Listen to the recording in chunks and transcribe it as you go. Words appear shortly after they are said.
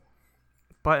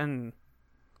Button.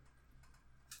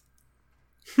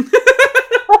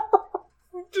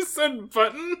 Just said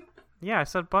button? Yeah, I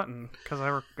said button because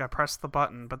I pressed the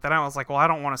button, but then I was like, well, I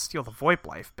don't want to steal the VoIP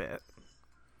Life bit.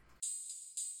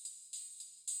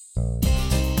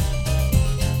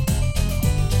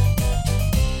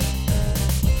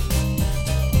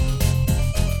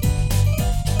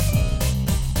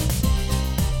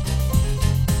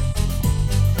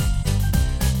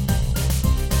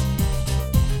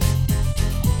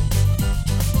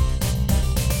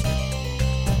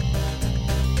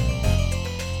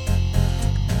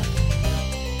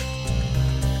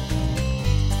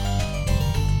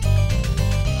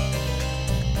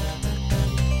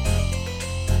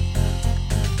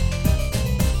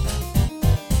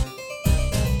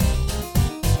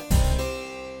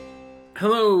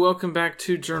 Hello, welcome back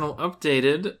to Journal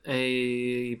Updated,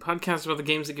 a podcast about the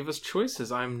games that give us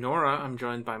choices. I'm Nora, I'm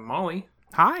joined by Molly.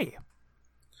 Hi.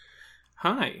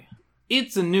 Hi.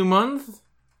 It's a new month.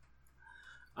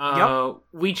 Yep.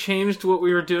 We changed what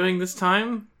we were doing this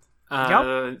time.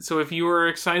 Yep. So if you were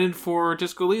excited for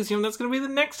Disco Elysium, that's going to be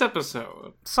the next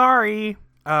episode. Sorry.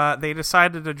 They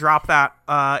decided to drop that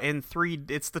in 3...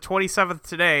 It's the 27th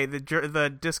today.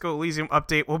 The Disco Elysium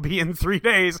update will be in 3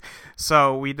 days,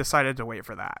 so we decided to wait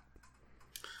for that.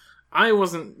 I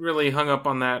wasn't really hung up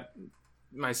on that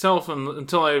myself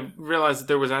until I realized that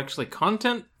there was actually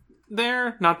content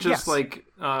there, not just like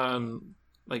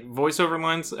voiceover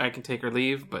lines I can take or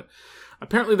leave, but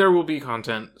apparently there will be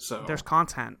content. So there's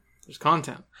content. There's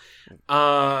content.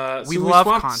 We love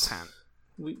content.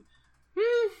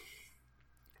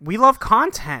 We love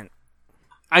content.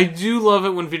 I do love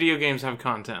it when video games have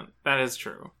content. That is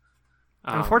true.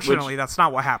 Unfortunately, that's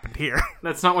not what happened here.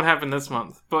 That's not what happened this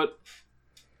month. But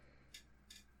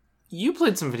you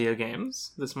played some video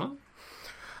games this month.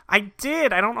 I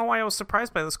did. I don't know why I was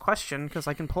surprised by this question, because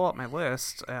I can pull up my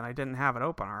list, and I didn't have it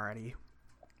open already.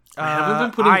 I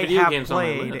haven't been putting video games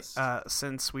on my list.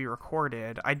 Since we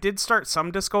recorded. I did start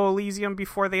some Disco Elysium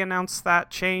before they announced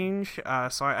that change,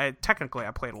 so I technically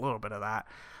played a little bit of that.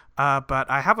 But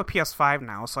I have a PS5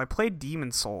 now, so I played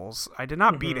Demon's Souls. I did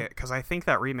not beat it, because I think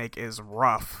that remake is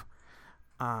rough.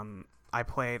 I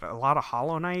played a lot of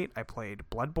Hollow Knight. I played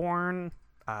Bloodborne.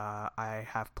 I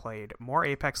have played more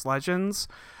Apex Legends.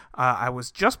 I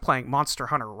was just playing Monster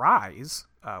Hunter Rise,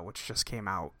 which just came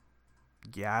out.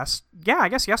 I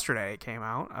guess yesterday it came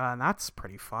out, and that's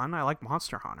pretty fun. I like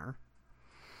Monster Hunter.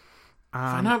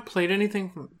 Have I not played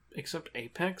anything except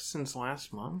Apex since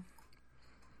last month?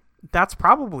 That's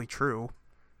probably true.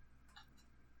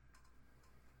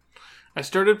 I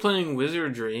started playing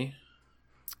Wizardry.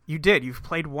 You did. You've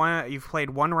played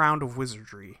one round of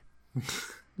Wizardry.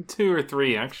 2 or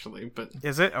 3 actually, but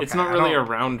is it? Okay, it's not really a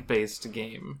round-based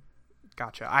game.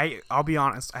 Gotcha. I'll be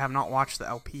honest. I have not watched the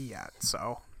LP yet,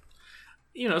 so.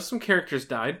 You know, some characters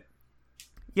died.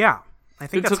 Yeah, I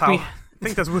think I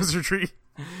think that's Wizardry.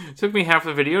 It took me half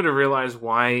the video to realize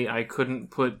why I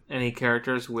couldn't put any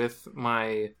characters with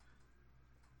my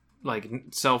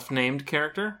self-named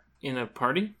character in a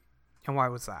party. And why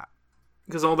was that?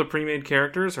 Because all the pre-made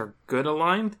characters are good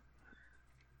aligned.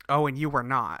 Oh, and you were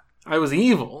not. I was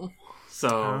evil,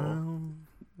 so.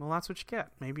 Well, that's what you get.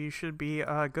 Maybe you should be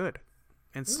good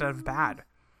instead of bad.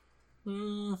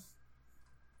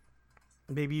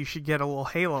 Maybe you should get a little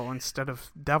Halo instead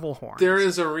of devil horns. There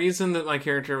is a reason that my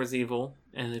character was evil,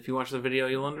 and if you watch the video,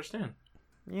 you'll understand.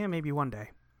 Yeah, maybe one day.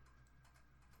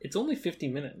 It's only 50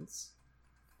 minutes.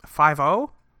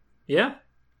 5-0? Yeah.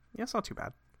 Yeah, it's not too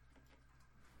bad.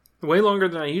 Way longer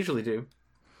than I usually do.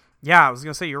 Yeah, I was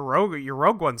gonna say your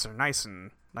rogue ones are nice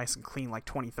and clean, like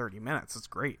 20-30 minutes. It's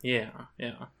great. Yeah.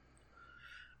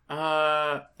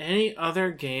 Any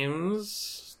other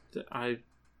games that I've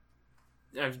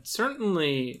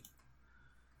certainly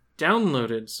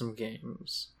downloaded some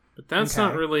games, but that's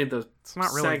not really the It's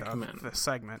not really segment. the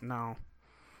segment, no.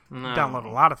 No. Download a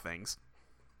lot of things.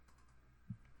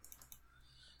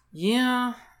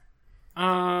 Yeah.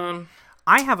 I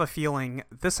have a feeling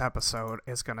this episode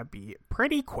is going to be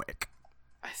pretty quick.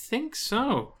 I think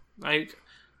so.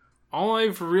 All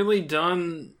I've really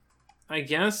done, I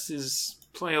guess, is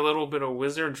play a little bit of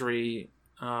Wizardry.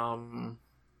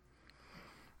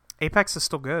 Apex is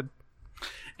still good.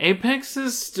 Apex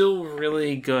is still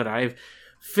really good. I've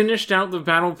finished out the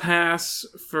Battle Pass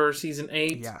for Season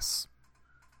 8. Yes.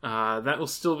 That will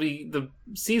still be... The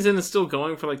season is still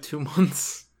going for 2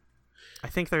 months. I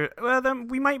think then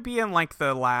we might be in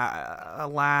the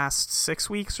last 6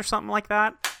 weeks or something like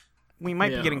that. We might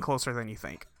be getting closer than you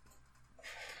think.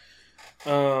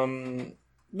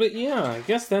 But yeah, I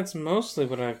guess that's mostly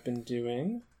what I've been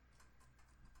doing.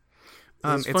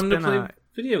 It's fun to play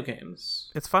video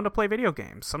games. It's fun to play video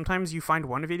games. Sometimes you find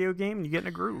one video game and you get in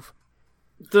a groove.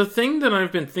 The thing that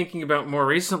I've been thinking about more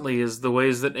recently is the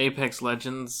ways that Apex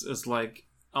Legends is, like,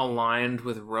 aligned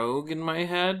with Rogue in my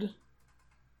head.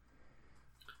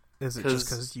 Is it just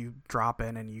because you drop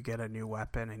in and you get a new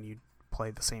weapon and you play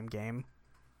the same game?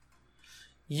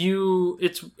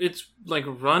 It's like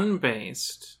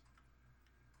run-based.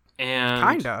 And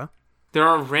Kinda. there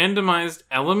are randomized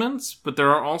elements, but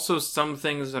there are also some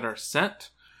things that are set.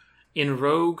 In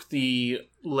Rogue, the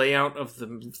layout of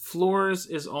the floors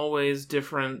is always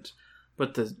different,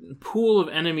 but the pool of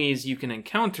enemies you can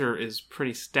encounter is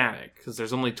pretty static, because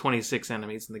there's only 26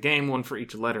 enemies in the game, one for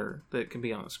each letter that can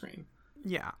be on the screen.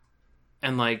 Yeah.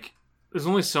 And, like, there's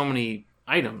only so many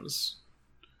items.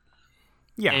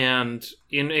 Yeah. And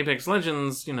in Apex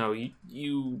Legends,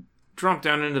 you drop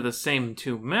down into the same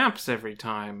 2 maps every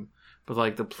time, but,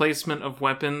 like, the placement of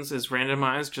weapons is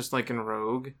randomized, just like in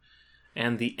Rogue.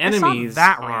 And the enemies it's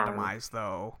not that randomized,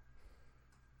 though.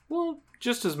 Well,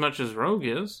 just as much as Rogue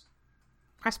is.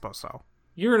 I suppose so.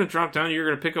 You're going to drop down, you're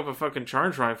going to pick up a fucking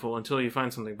charge rifle until you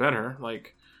find something better.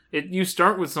 Like, you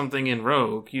start with something in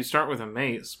Rogue, you start with a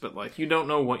mace, but, like, you don't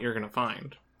know what you're going to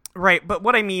find. Right, but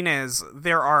what I mean is,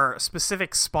 there are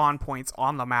specific spawn points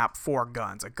on the map for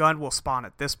guns. A gun will spawn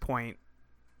at this point,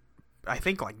 I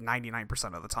think, like,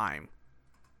 99% of the time.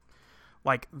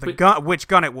 Like, which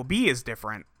gun it will be is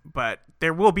different, but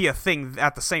there will be a thing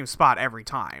at the same spot every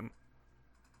time.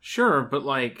 Sure, but,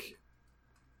 like,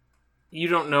 you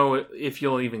don't know if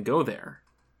you'll even go there.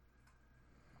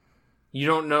 You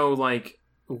don't know, like,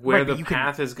 where the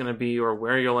path is going to be, or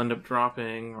where you'll end up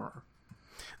dropping, or...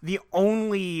 You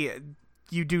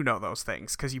do know those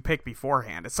things, because you pick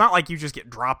beforehand. It's not like you just get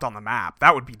dropped on the map.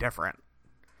 That would be different.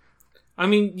 I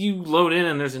mean, you load in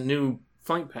and there's a new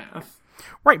flight path.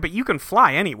 Right, but you can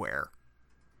fly anywhere.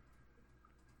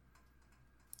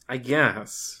 I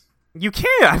guess. You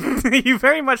can. You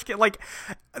very much can. Like,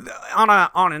 on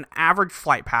an average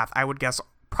flight path, I would guess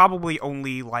probably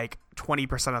only, like,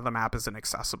 20% of the map is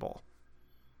inaccessible.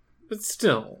 But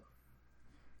still.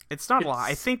 It's not a lot.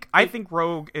 I think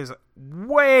Rogue is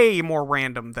way more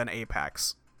random than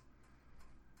Apex.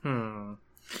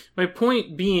 My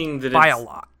point being that by it's a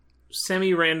lot.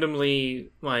 Semi-randomly,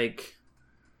 like,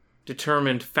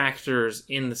 determined factors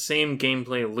in the same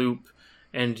gameplay loop,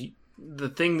 and the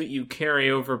thing that you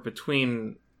carry over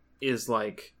between is,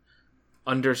 like,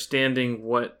 understanding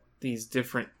what these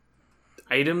different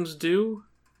items do,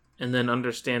 and then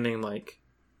understanding, like,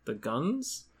 the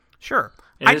guns. Sure.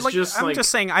 I'm just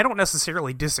saying I don't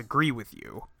necessarily disagree with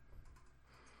you.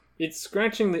 It's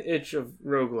scratching the itch of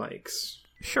roguelikes.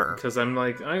 Sure. Because I'm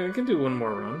like, I can do one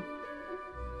more run.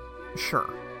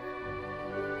 Sure.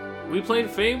 We played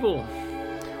Fable.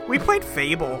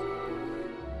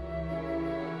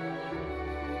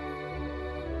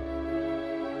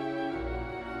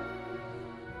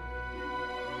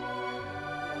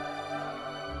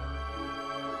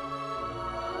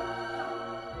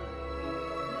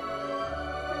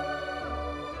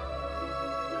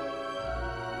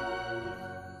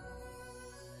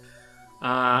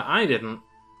 I didn't.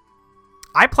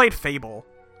 I played Fable.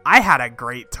 I had a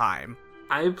great time.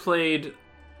 I played...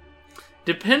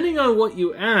 Depending on what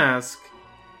you ask,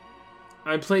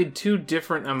 I played 2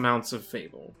 different amounts of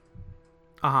Fable.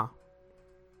 Uh-huh.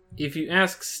 If you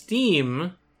ask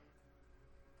Steam,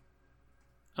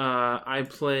 I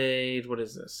played... What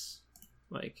is this?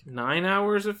 Like, 9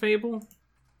 hours of Fable?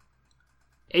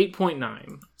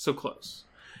 8.9. So close.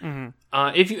 Mm-hmm.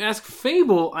 If you ask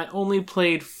Fable, I only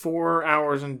played 4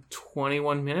 hours and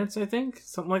 21 minutes, I think.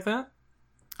 Something like that.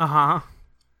 Uh-huh.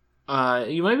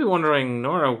 You might be wondering,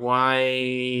 Nora,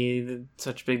 why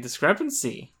such big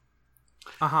discrepancy?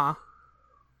 Uh-huh.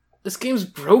 This game's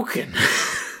broken.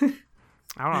 I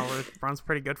don't know. It runs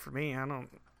pretty good for me. I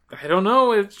don't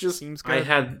know. It's just... Seems good. I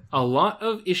had a lot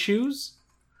of issues.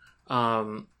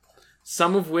 Some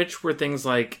of which were things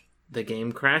like the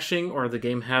game crashing or the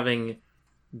game having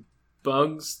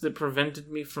bugs that prevented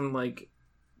me from, like,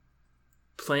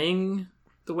 playing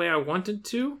the way I wanted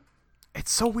to.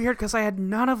 It's so weird because I had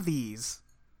none of these.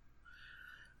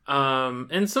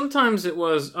 And sometimes it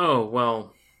was, oh,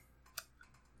 well,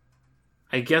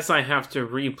 I guess I have to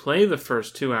replay the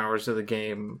first 2 hours of the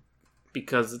game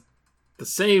because the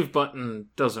save button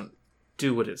doesn't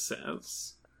do what it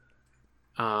says.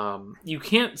 You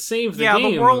can't save the game. Yeah,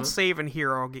 the world save and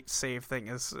hero save thing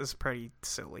is pretty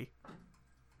silly.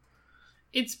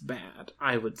 It's bad,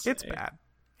 I would say. It's bad.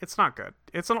 It's not good.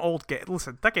 It's an old game.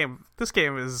 Listen, this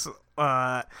game is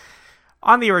on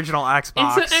the original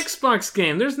Xbox. It's an Xbox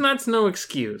game. That's no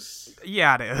excuse.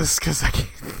 Yeah, it is, because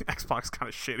Xbox kind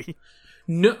of shitty.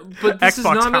 No, but this is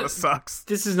Xbox not kind of sucks.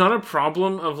 This is not a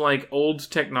problem of like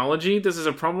old technology. This is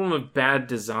a problem of bad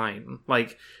design.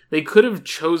 Like they could have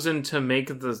chosen to make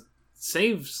the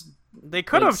saves. They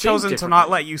could have chosen to not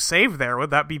let you save there.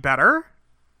 Would that be better?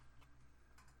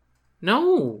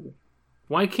 No.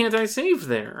 Why can't I save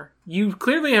there? You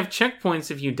clearly have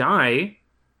checkpoints if you die.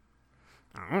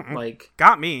 Like,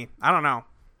 got me. I don't know.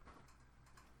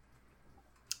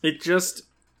 It just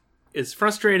is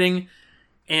frustrating,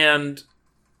 and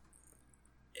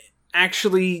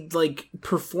actually, like,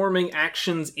 performing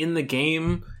actions in the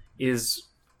game is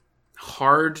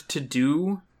hard to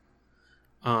do.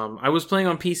 I was playing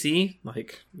on PC,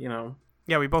 like, you know.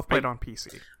 Yeah, we both played on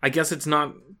PC. I guess it's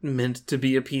not meant to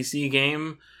be a PC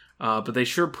game, but they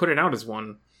sure put it out as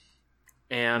one.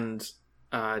 And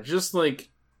just, like,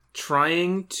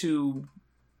 trying to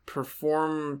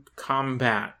perform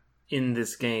combat in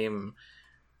this game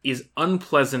is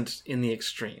unpleasant in the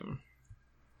extreme.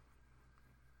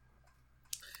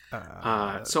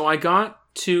 So I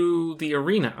got to the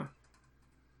arena.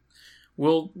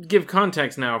 We'll give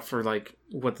context now for, like,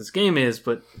 what this game is,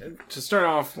 but to start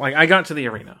off, like, I got to the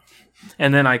arena.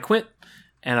 And then I quit,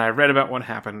 and I read about what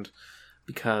happened,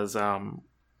 because, I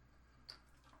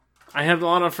had a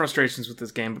lot of frustrations with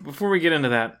this game. But before we get into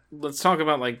that, let's talk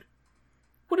about, like,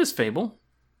 what is Fable?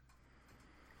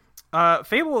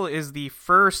 Fable is the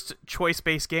first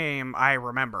choice-based game I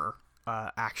remember,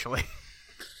 actually.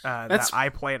 That I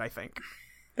played, I think.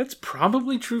 That's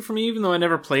probably true for me, even though I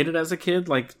never played it as a kid.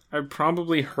 Like, I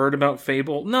probably heard about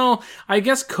Fable. No, I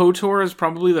guess KOTOR is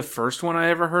probably the first one I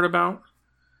ever heard about.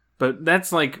 But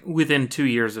that's, like, within 2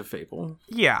 years of Fable.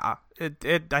 Yeah,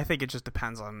 I think it just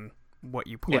depends on what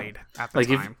you played at the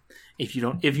time. If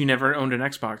you never owned an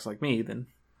Xbox like me, then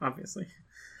obviously.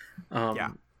 Yeah.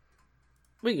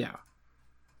 But yeah.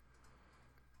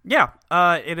 Yeah,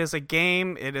 it is a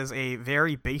game. It is a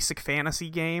very basic fantasy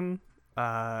game,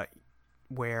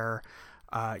 where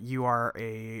you are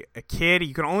a kid.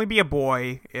 You can only be a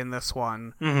boy in this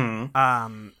one.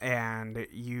 Mm-hmm. And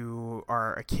you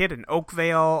are a kid in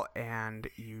Oakvale, and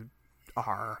you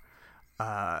are,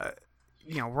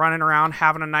 running around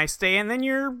having a nice day, and then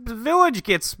your village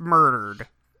gets murdered.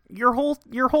 Your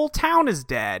whole town is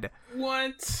dead.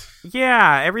 What?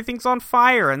 Yeah, everything's on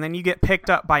fire, and then you get picked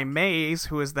up by Maze,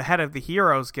 who is the head of the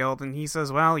Heroes Guild, and he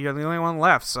says, well, you're the only one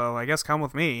left, so I guess come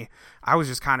with me. I was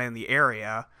just kind of in the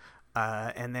area,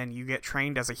 and then you get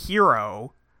trained as a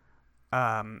hero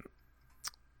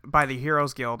by the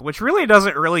Heroes Guild, which really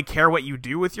doesn't really care what you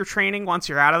do with your training once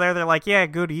you're out of there. They're like, yeah,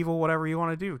 good, evil, whatever you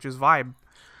want to do, just vibe.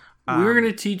 We're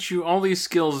going to teach you all these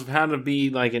skills of how to be,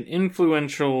 like, an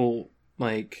influential,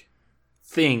 like,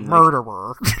 thing.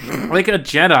 Murderer. Like a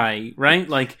Jedi, right?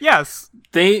 Like, yes.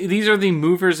 These are the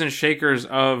movers and shakers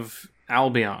of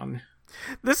Albion.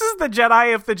 This is the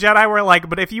Jedi if the Jedi were like,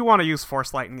 but if you want to use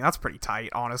Force Lightning, that's pretty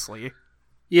tight, honestly.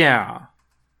 Yeah.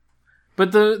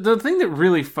 But the thing that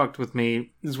really fucked with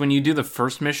me is when you do the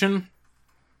first mission,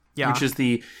 which is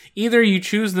either you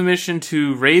choose the mission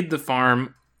to raid the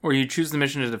farm or you choose the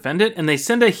mission to defend it, and they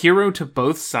send a hero to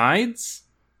both sides.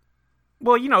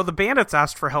 Well, the bandits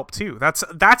asked for help too. That's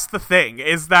the thing,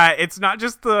 is that it's not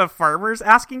just the farmers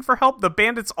asking for help. The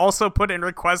bandits also put in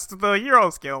requests to the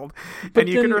Heroes Guild, and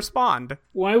you can respond.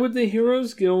 Why would the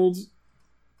Heroes Guild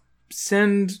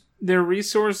send their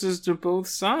resources to both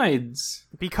sides?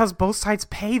 Because both sides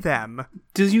pay them.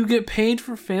 Do you get paid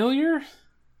for failure?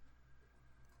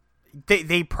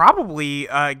 They probably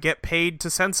get paid to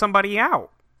send somebody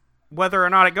out, whether or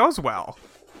not it goes well.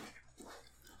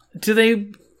 Do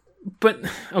they... But,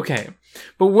 okay.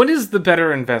 But what is the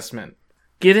better investment?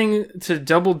 Getting to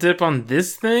double dip on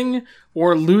this thing,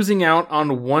 or losing out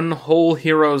on one whole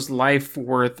hero's life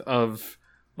worth of,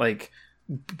 like,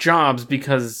 jobs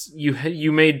because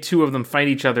you made two of them fight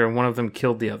each other and one of them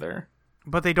killed the other?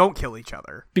 But they don't kill each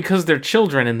other. Because they're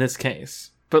children in this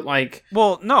case. But, like...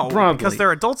 Well, no, broadly. Because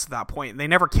they're adults at that point. They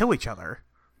never kill each other.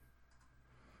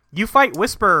 You fight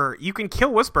Whisper, you can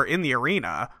kill Whisper in the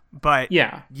arena, but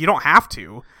you don't have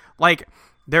to. Like,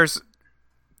 there's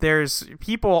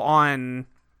people on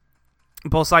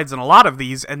both sides in a lot of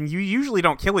these, and you usually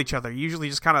don't kill each other. You usually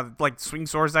just kind of, like, swing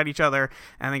swords at each other,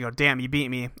 and they go, damn, you beat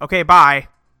me. Okay, bye.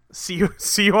 See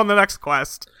you on the next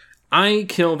quest. I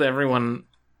killed everyone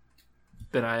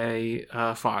that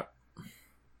I fought.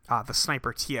 The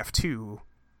Sniper TF2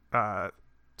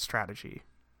 strategy.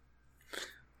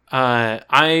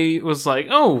 I was like,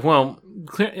 oh, well,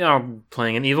 I'm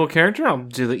playing an evil character. I'll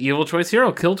do the evil choice here.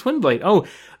 I'll kill Twinblade. Oh,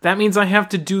 that means I have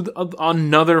to do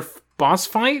another boss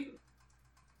fight?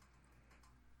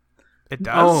 It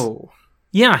does? Oh.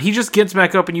 Yeah, he just gets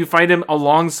back up and you fight him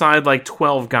alongside, like,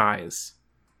 12 guys.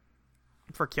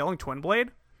 For killing Twinblade?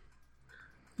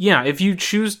 Yeah, if you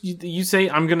choose, you say,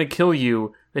 I'm gonna kill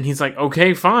you, then he's like,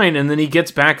 okay, fine, and then he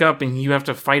gets back up and you have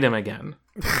to fight him again.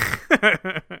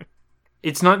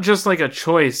 It's not just like a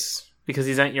choice because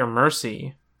he's at your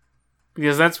mercy.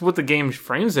 Because that's what the game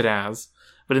frames it as.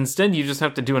 But instead you just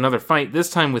have to do another fight, this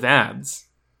time with ads.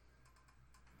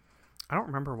 I don't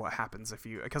remember what happens if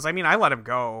you... Because, I mean, I let him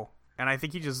go, and I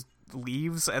think he just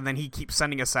leaves, and then he keeps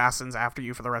sending assassins after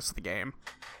you for the rest of the game.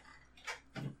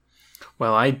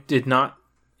 Well, I did not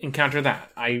encounter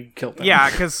that. I killed him.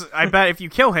 Yeah, because I bet if you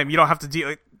kill him, you don't have to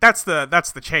deal... That's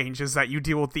the change, is that you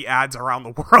deal with the ads around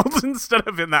the world instead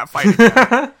of in that fight.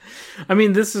 I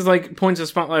mean, this is like points a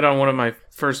spotlight on one of my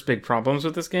first big problems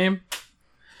with this game.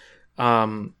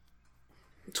 Twinblade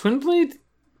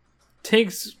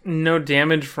takes no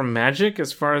damage from magic,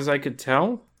 as far as I could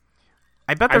tell.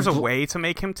 I bet there's a way to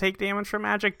make him take damage from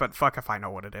magic, but fuck if I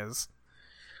know what it is.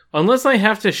 Unless I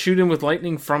have to shoot him with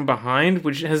lightning from behind,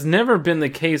 which has never been the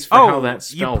case for how that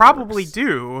spell you probably works.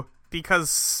 do,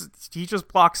 because he just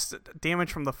blocks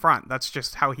damage from the front. That's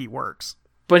just how he works.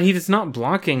 But he's not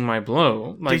blocking my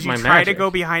blow, like Did you my try magic. to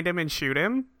go behind him and shoot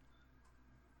him?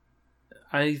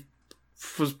 I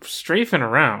was strafing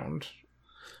around.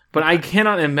 But I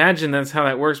cannot imagine that's how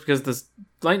that works, because the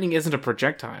lightning isn't a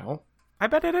projectile. I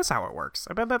bet it is how it works.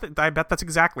 I bet that's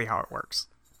exactly how it works.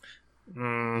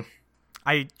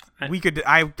 I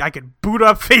could boot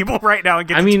up Fable right now and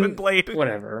get Twinblade.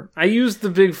 Whatever. I used the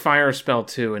big fire spell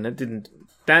too, and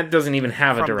that doesn't even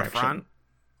have a direction. From the front?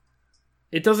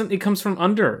 It doesn't. It comes from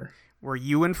under. Were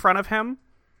you in front of him?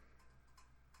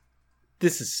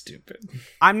 This is stupid.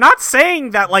 I'm not saying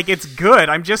that, like, it's good.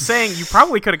 I'm just saying you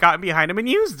probably could have gotten behind him and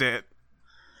used it.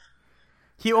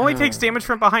 He only takes damage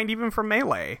from behind, even from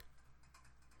melee.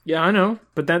 Yeah, I know,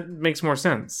 but that makes more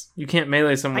sense. You can't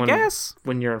melee someone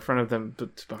when you're in front of them,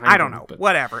 but behind them. I don't know. But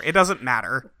whatever. It doesn't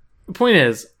matter. The point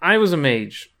is, I was a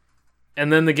mage,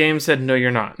 and then the game said, no,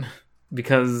 you're not.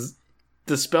 Because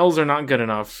the spells are not good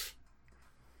enough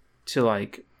to,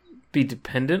 like, be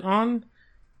dependent on.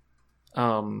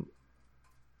 And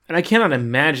I cannot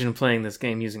imagine playing this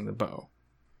game using the bow.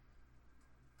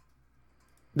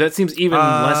 That seems even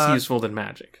less useful than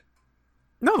magic.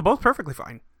 No, the bow's perfectly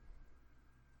fine.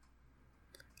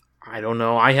 I don't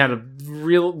know. I had a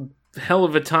real hell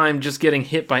of a time just getting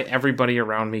hit by everybody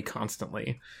around me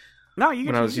constantly. No,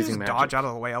 you can just magic. Dodge out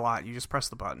of the way a lot. You just press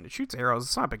the button. It shoots arrows.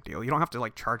 It's not a big deal. You don't have to,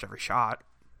 like, charge every shot.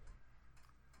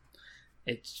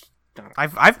 It's not...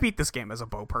 I've beat this game as a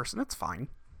bow person. It's fine.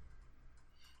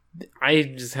 I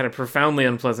just had a profoundly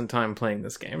unpleasant time playing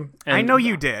this game. And I know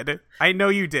you did,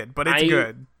 but it's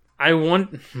good. I was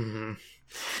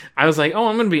like, oh,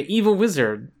 I'm going to be an evil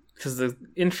wizard. Because the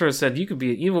intro said you could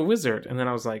be an evil wizard. And then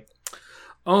I was like,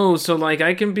 oh, so, like,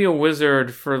 I can be a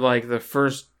wizard for, like, the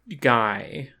first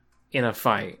guy in a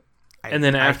fight. And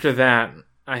then after that,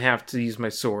 I have to use my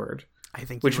sword. I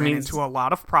think you ran into a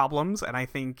lot of problems, and I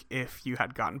think if you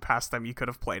had gotten past them, you could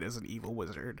have played as an evil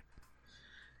wizard.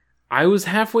 I was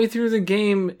halfway through the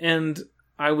game, and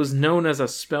I was known as a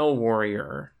spell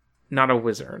warrior, not a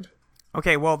wizard.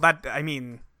 Okay, well, I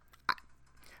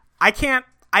can't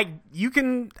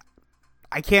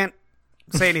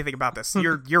say anything about this.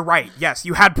 You're right. Yes,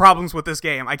 you had problems with this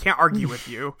game. I can't argue with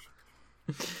you.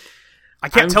 I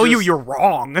can't tell you you're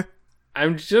wrong.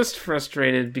 I'm just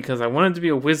frustrated because I wanted to be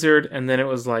a wizard, and then it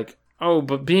was like, oh,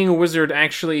 but being a wizard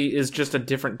actually is just a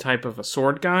different type of a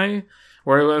sword guy.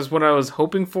 Whereas what I was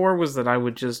hoping for was that I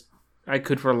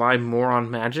could rely more on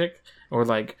magic, or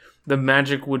like the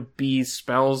magic would be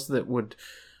spells that would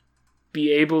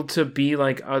be able to be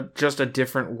like just a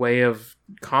different way of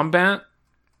combat,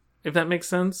 if that makes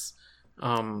sense.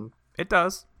 It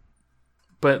does.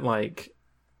 But like,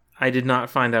 I did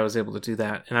not find I was able to do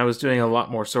that, and I was doing a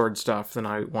lot more sword stuff than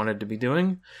I wanted to be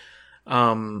doing.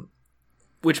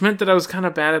 Which meant that I was kind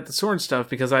of bad at the sword stuff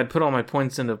because I'd put all my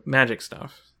points into magic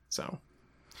stuff. So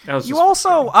you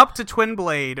also up to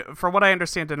Twinblade, for what I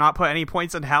understand, did not put any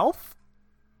points in health?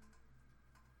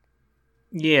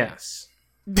 Yes.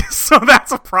 So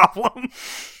that's a problem.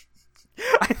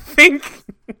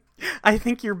 I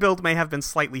think your build may have been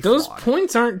slightly flawed. Those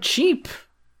points aren't cheap.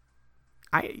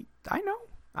 I know.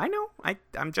 I'm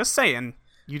just saying.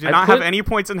 You did not have any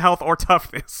points in health or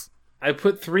toughness. I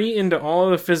put 3 into all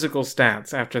of the physical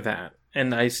stats after that,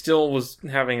 and I still was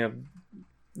having a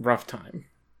rough time.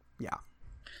 Yeah.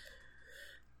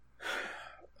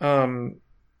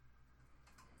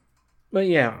 But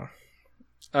yeah.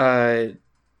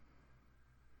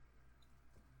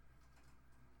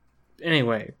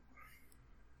 Anyway.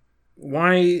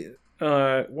 Why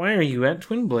are you at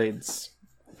Twinblade's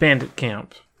bandit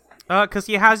camp? Because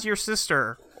he has your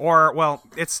sister. Or, well,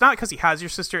 it's not because he has your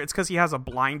sister. It's because he has a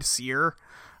blind seer,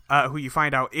 who you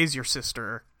find out is your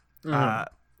sister,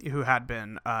 who had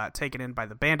been taken in by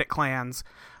the bandit clans.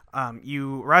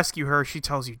 You rescue her. She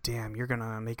tells you, damn, you're going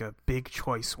to make a big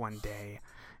choice one day.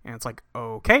 And it's like,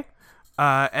 okay.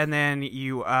 And then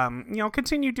you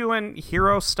continue doing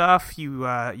hero stuff.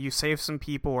 You save some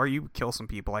people, or you kill some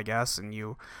people, I guess, and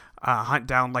you hunt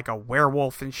down like a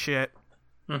werewolf and shit.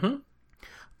 Mm-hmm.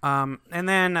 And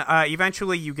then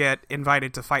eventually you get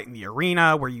invited to fight in the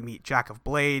arena, where you meet Jack of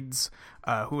Blades,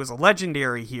 who is a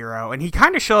legendary hero, and he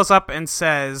kind of shows up and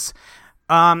says,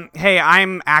 hey,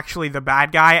 I'm actually the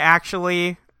bad guy,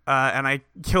 actually, and I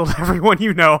killed everyone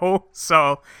you know,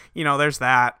 so, there's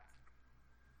that.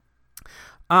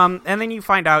 And then you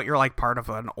find out you're, like, part of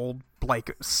an old,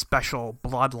 like, special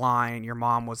bloodline. Your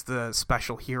mom was the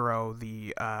special hero,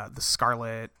 the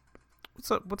Scarlet...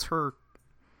 What's her...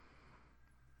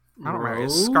 I don't remember.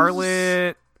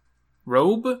 Scarlet...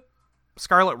 Robe?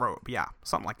 Scarlet Robe, yeah.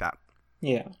 Something like that.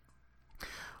 Yeah.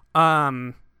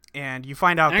 And you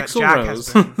find out Axl that Jack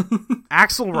Rose. has been...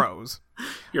 Axl Rose.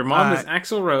 Your mom is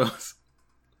Axl Rose.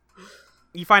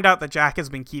 You find out that Jack has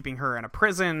been keeping her in a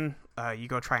prison. You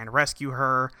go try and rescue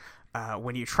her.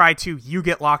 When you try to, you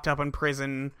get locked up in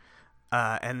prison.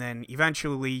 And then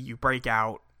eventually you break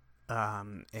out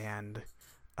and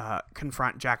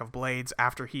confront Jack of Blades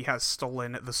after he has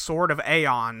stolen the Sword of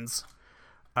Aeons,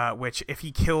 which if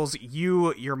he kills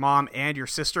you, your mom, and your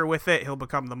sister with it, he'll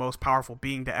become the most powerful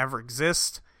being to ever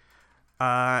exist.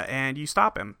 And you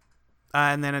stop him.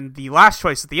 And then the last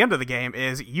choice at the end of the game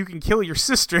is you can kill your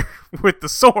sister with the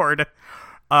sword,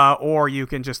 or you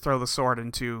can just throw the sword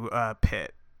into a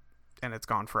pit, and it's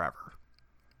gone forever.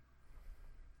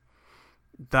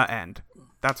 The end.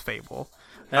 That's Fable.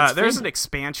 There's an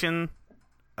expansion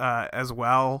as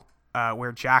well,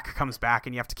 where Jack comes back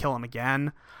and you have to kill him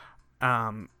again.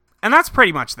 And that's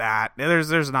pretty much that.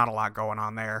 There's not a lot going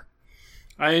on there.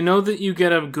 I know that you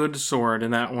get a good sword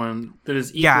in that one that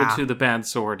is equal to the bad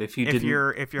sword if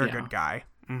you're a good guy.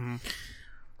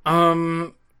 Mm-hmm.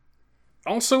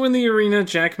 Also in the arena,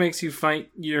 Jack makes you fight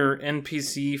your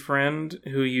NPC friend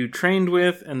who you trained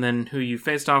with, and then who you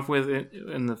faced off with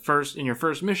in your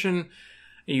first mission.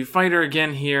 You fight her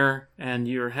again here, and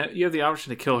you have the option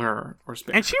to kill her or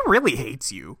spare. And she really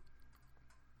hates you.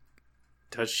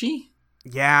 Does she?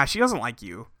 Yeah, she doesn't like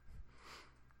you.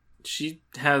 She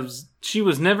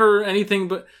was never anything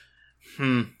but...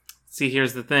 See,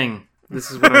 here's the thing.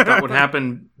 This is what I thought would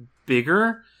happen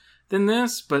bigger than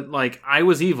this, but, like, I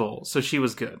was evil, so she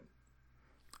was good.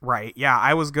 Right, yeah,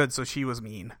 I was good, so she was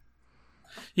mean.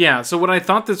 Yeah, so what I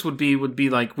thought this would be,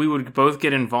 like, we would both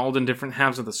get involved in different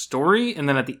halves of the story, and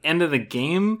then at the end of the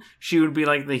game, she would be,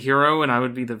 like, the hero, and I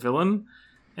would be the villain.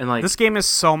 And, like... This game is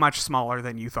so much smaller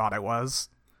than you thought it was.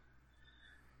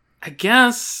 I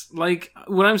guess, like,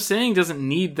 what I'm saying doesn't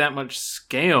need that much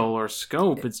scale or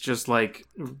scope. It's just, like,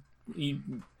 you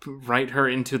write her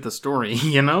into the story,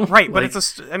 you know? Right, but it's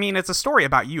a story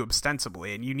about you,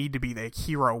 ostensibly, and you need to be the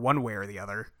hero one way or the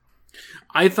other.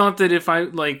 I thought that if I,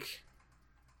 like,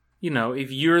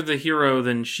 if you're the hero,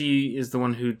 then she is the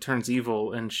one who turns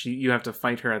evil, and you have to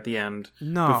fight her at the end.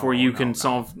 Before you can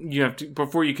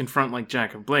confront, like,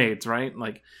 Jack of Blades, right?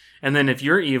 Like... And then if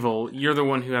you're evil, you're the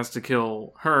one who has to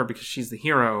kill her because she's the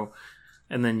hero,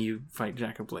 and then you fight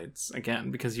Jack of Blades again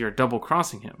because you're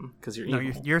double-crossing him because you're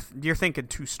evil. No, you're thinking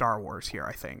too Star Wars here,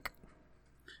 I think.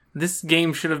 This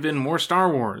game should have been more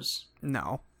Star Wars.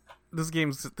 No. This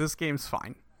game's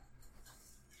fine.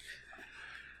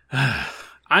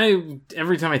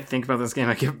 Every time I think about this game,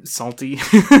 I get salty.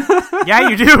 Yeah,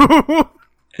 you do!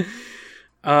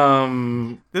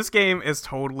 This game is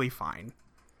totally fine.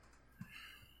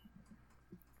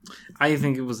 I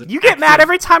think it was You get mad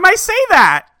every time I say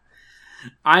that!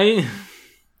 I'm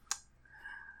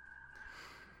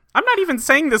not even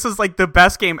saying this is, like, the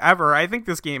best game ever. I think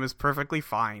this game is perfectly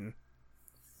fine.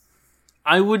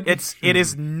 It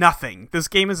is nothing. This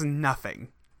game is nothing.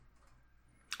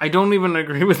 I don't even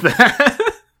agree with that.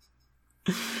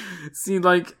 See,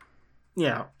 like,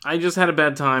 yeah, I just had a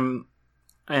bad time,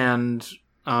 and,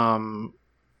 I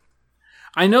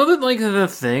know that, like, the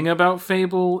thing about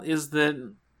Fable is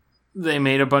that they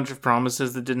made a bunch of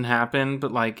promises that didn't happen,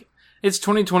 but, like, it's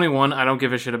 2021, I don't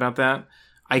give a shit about that.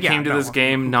 I came to this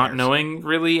game not knowing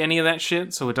really any of that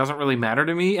shit, so it doesn't really matter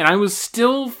to me, and I was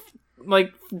still,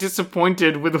 like,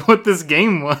 disappointed with what this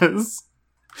game was,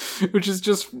 which is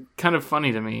just kind of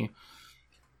funny to me.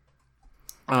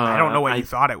 I don't know what you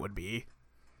thought it would be.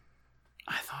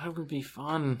 I thought it would be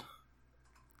fun.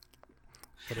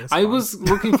 It is I fun. was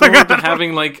looking forward to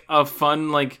having, like, a fun,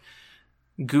 like,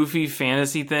 goofy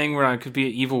fantasy thing where I could be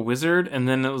an evil wizard, and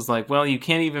then it was like, well, you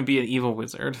can't even be an evil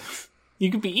wizard.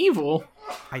 You could be evil.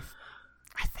 I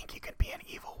think you could be an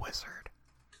evil wizard.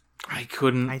 I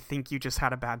couldn't. I think you just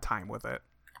had a bad time with it.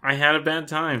 I had a bad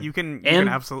time. You can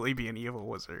absolutely be an evil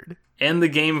wizard. And the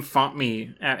game fought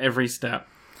me at every step.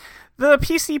 The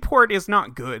PC port is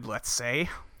not good, let's say.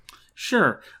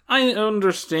 Sure. I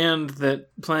understand that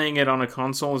playing it on a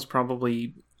console is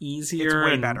probably easier.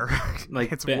 It's way better.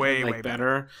 Like, it's way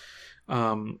better.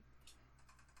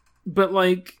 But,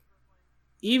 like,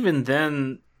 even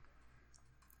then,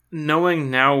 knowing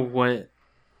now what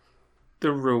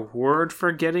the reward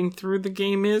for getting through the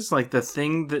game is, like, the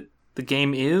thing that the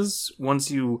game is, once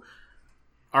you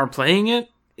are playing it,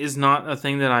 is not a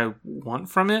thing that I want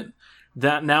from it.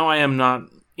 That now I am not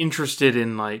interested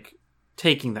in, like,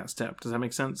 taking that step. Does that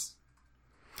make sense?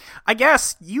 I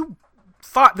guess you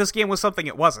thought this game was something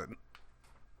it wasn't.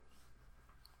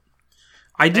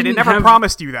 And it never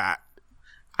promised you that.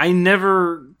 I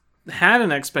never had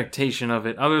an expectation of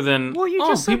it other than, well, you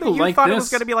just said that you thought it was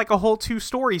going to be like a whole 2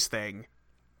 stories thing.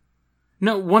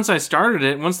 No, once I started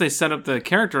it, once they set up the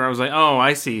character, I was like, oh,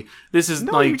 I see. This is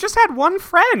no, you just had one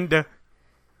friend.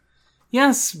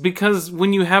 Yes, because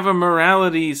when you have a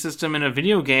morality system in a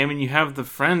video game and you have the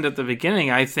friend at the beginning,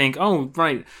 I think, oh,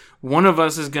 right, one of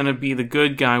us is going to be the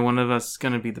good guy, one of us is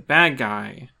going to be the bad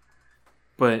guy.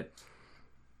 But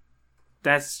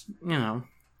that's,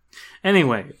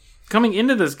 Anyway, coming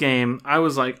into this game, I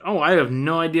was like, oh, I have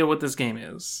no idea what this game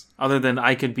is, other than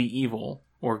I could be evil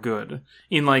or good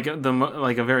in like a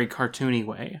very cartoony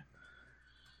way.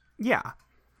 Yeah.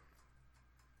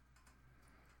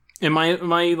 And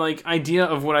my like idea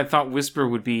of what I thought Whisper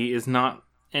would be is not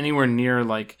anywhere near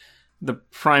like the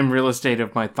prime real estate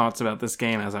of my thoughts about this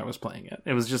game as I was playing it.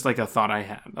 It was just like a thought I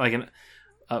had, like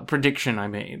a prediction I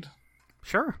made.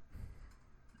 Sure.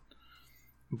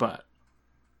 But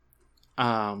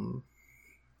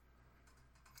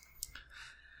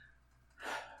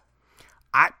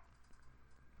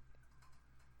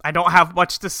I don't have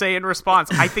much to say in response.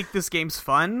 I think this game's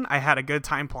fun. I had a good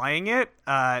time playing it.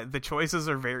 The choices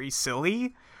are very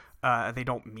silly. They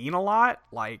don't mean a lot.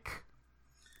 Like,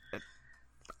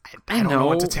 I don't know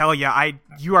what to tell you.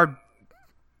 You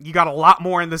got a lot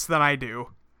more in this than I do.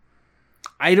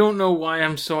 I don't know why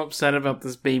I'm so upset about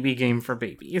this baby game for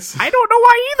babies. I don't know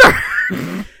why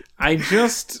either. I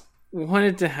just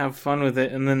wanted to have fun with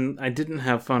it, and then I didn't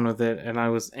have fun with it, and I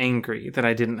was angry that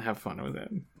I didn't have fun with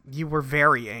it. You were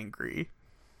very angry.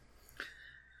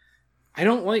 I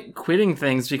don't like quitting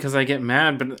things because I get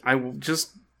mad, but I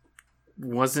just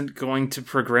wasn't going to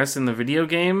progress in the video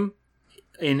game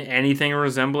in anything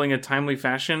resembling a timely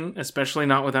fashion, especially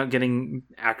not without getting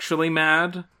actually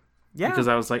mad. Yeah. Because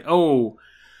I was like, oh,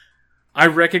 I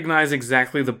recognize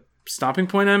exactly the stopping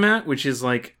point I'm at, which is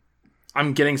like,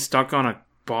 I'm getting stuck on a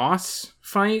boss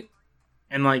fight,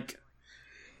 and like,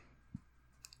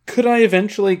 could I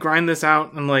eventually grind this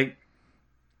out and like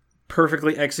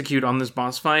perfectly execute on this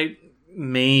boss fight?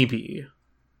 Maybe.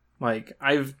 Like,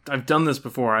 I've done this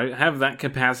before. I have that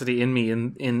capacity in me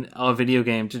in a video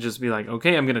game to just be like,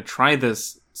 okay, I'm gonna try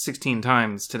this 16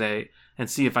 times today and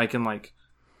see if I can like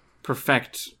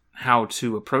perfect how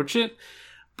to approach it.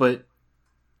 But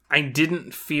I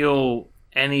didn't feel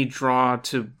any draw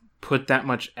to put that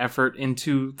much effort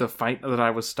into the fight that I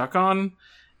was stuck on,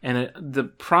 and the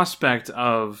prospect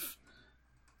of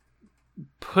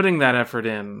putting that effort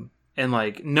in and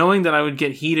like knowing that I would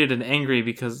get heated and angry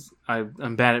because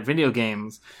I'm bad at video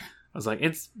games, I was like,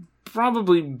 it's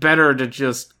probably better to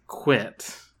just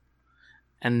quit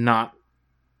and not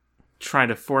try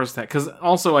to force that, because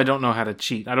also I don't know how to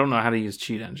cheat. I don't know how to use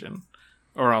Cheat Engine,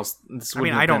 or else this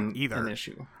wouldn't have been an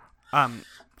issue. I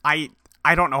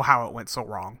don't know how it went so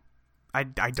wrong. I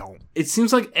don't. It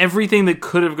seems like everything that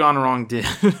could have gone wrong did.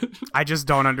 I just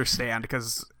don't understand,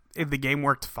 because the game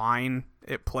worked fine.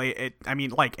 It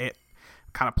kind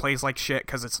of plays like shit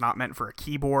because it's not meant for a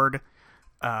keyboard.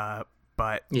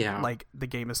 But yeah, like, the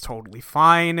game is totally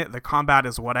fine. The combat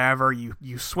is whatever.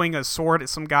 You swing a sword at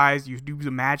some guys. You do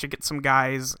the magic at some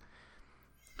guys.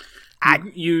 I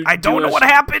don't know what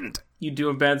happened. You do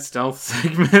a bad stealth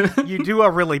segment. You do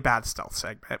a really bad stealth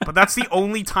segment, but that's the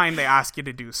only time they ask you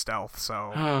to do stealth,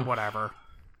 so whatever.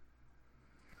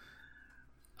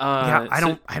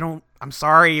 I'm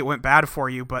sorry it went bad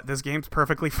for you, but this game's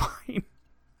perfectly fine.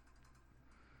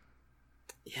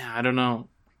 Yeah, I don't know.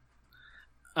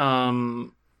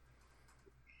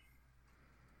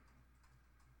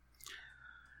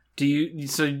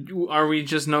 Are we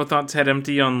just no thoughts head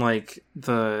empty on like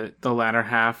the latter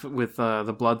half with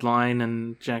the Bloodline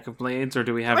and Jack of Blades, or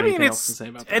do we have anything else to say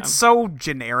about that? It's so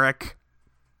generic.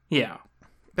 Yeah.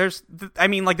 there's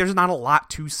not a lot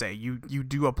to say. You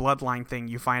do a bloodline thing.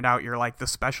 You find out you're like the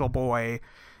special boy.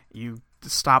 You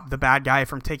stop the bad guy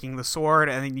from taking the sword,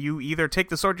 and then you either take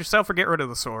the sword yourself or get rid of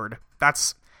the sword.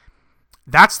 That's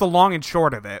the long and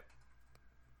short of it.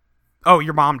 Oh,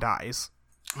 your mom dies.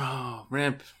 Oh,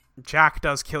 rip. Jack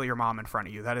does kill your mom in front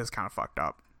of you. That is kind of fucked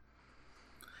up.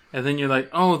 And then you're like,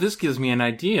 oh, this gives me an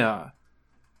idea.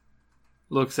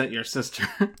 Looks at your sister.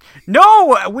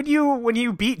 No! When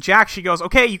you beat Jack, she goes,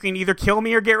 okay, you can either kill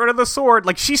me or get rid of the sword.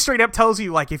 Like, she straight up tells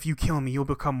you, like, if you kill me, you'll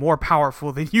become more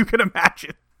powerful than you can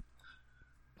imagine.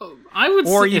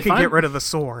 Or you can get rid of the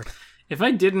sword. If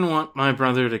I didn't want my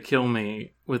brother to kill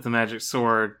me with the magic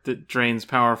sword that drains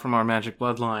power from our magic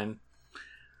bloodline,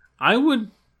 I would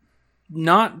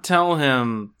not tell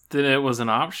him that it was an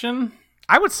option.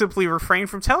 I would simply refrain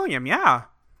from telling him, yeah.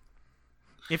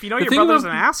 If you know your brother's an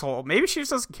asshole, maybe she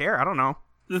just doesn't care. I don't know.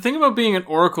 The thing about being an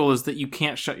oracle is that you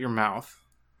can't shut your mouth.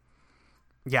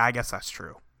 Yeah, I guess that's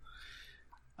true.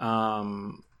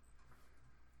 Yeah.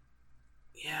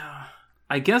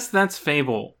 I guess that's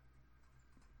Fable.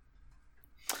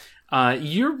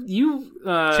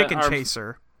 Chicken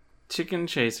Chaser. Chicken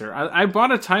Chaser. I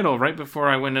bought a title right before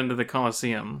I went into the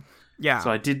Coliseum. Yeah.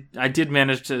 So I did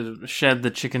manage to shed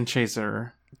the Chicken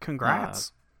Chaser.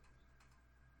 Congrats.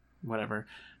 Whatever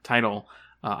title.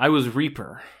 I was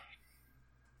Reaper.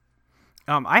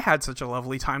 I had such a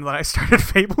lovely time that I started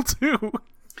Fable 2.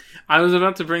 I was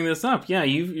about to bring this up. Yeah,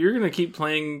 you're going to keep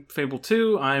playing Fable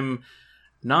 2. I'm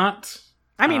not.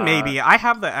 I mean, maybe. I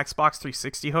have the Xbox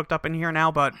 360 hooked up in here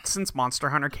now, but since Monster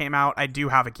Hunter came out, I do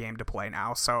have a game to play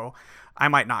now, so I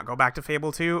might not go back to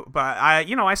Fable 2. But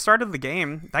I started the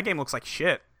game. That game looks like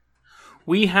shit.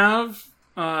 We have,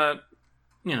 there's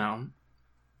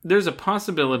a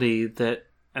possibility that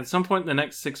at some point in the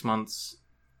next 6 months,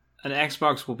 an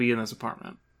Xbox will be in this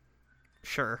apartment.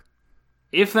 Sure.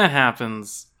 If that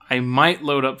happens, I might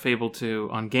load up Fable 2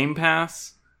 on Game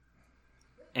Pass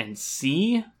and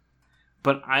see.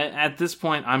 But at this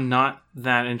point, I'm not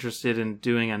that interested in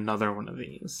doing another one of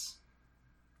these.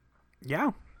 Yeah.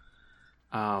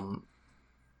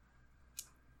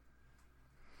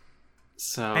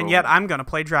 So. And yet, I'm gonna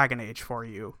play Dragon Age for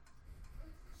you.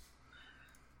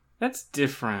 That's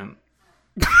different.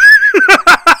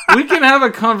 We can have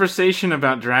a conversation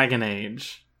about Dragon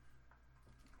Age.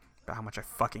 About how much I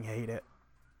fucking hate it.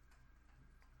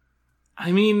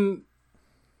 I mean,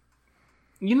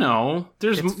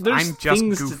 there's I'm just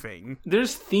goofing.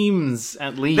 There's themes,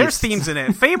 at least. There's themes in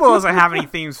it. Fable doesn't have any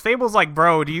themes. Fable's like,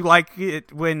 bro, do you like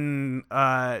it when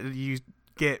you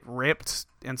get ripped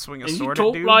and swing a sword at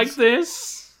dudes? You don't like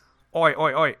this? Oi,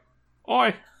 oi, oi.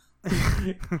 Oi.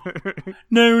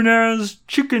 Known as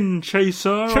Chicken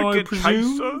Chaser, I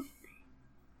presume. Chaser?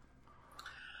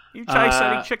 You chase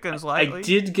any chickens lately? I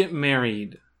did get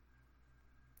married.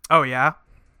 Oh, yeah?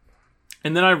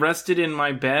 And then I rested in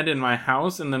my bed in my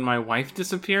house, and then my wife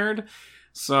disappeared.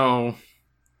 So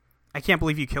I can't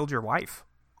believe you killed your wife.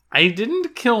 I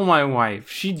didn't kill my wife.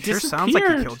 She disappeared. Sounds like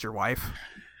you killed your wife.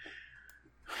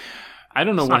 I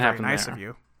don't know what happened there. Nice there. of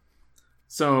you.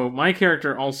 So my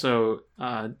character also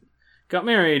got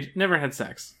married, never had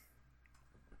sex.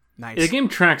 Nice. The game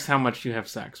tracks how much you have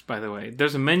sex, by the way.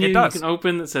 There's a menu you can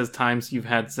open that says times you've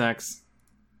had sex.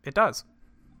 It does.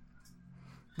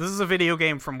 This is a video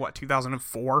game from,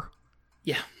 2004?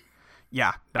 Yeah.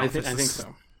 Yeah. No, I think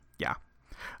so. Yeah.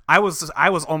 I was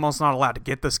almost not allowed to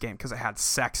get this game because it had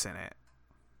sex in it.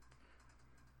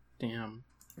 Damn.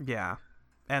 Yeah.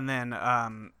 And then,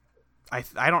 I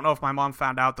don't know if my mom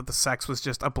found out that the sex was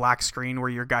just a black screen where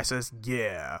your guy says,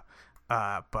 yeah.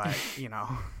 But,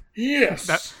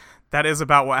 Yes. That is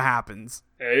about what happens.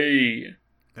 Hey.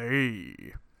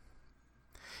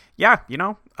 Yeah,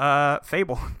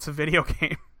 Fable. It's a video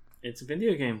game. It's a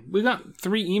video game. We got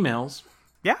 3 emails.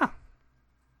 Yeah.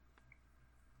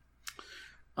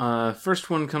 First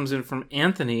one comes in from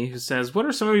Anthony, who says, what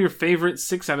are some of your favorite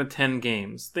 6 out of 10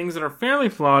 games? Things that are fairly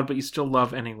flawed, but you still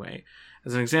love anyway.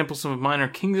 As an example, some of mine are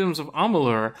Kingdoms of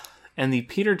Amalur and the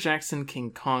Peter Jackson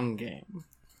King Kong game.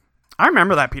 I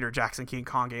remember that Peter Jackson King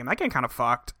Kong game. That game kind of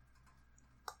fucked.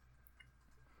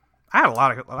 I had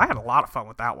a lot of fun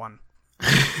with that one.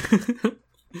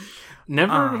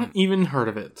 Never even heard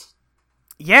of it.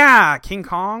 Yeah, King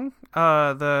Kong,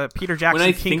 the Peter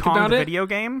Jackson King Kong video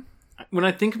game. When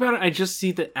I think about it, I just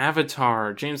see the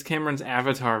Avatar, James Cameron's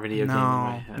Avatar video game in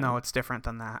my head. No, it's different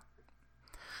than that.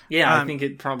 Yeah, I think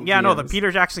it probably is. No, the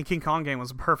Peter Jackson King Kong game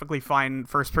was a perfectly fine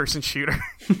first-person shooter.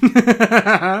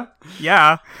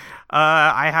 Yeah.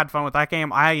 I had fun with that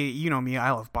game. You know me,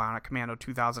 I love Bionic Commando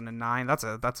 2009. That's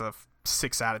a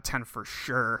 6 out of 10 for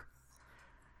sure.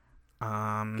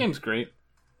 Game's great.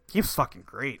 Game's fucking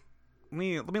great. Let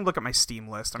me look at my Steam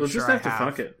list. I'm we'll sure just have I to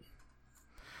fuck it.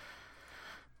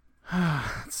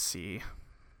 Let's see.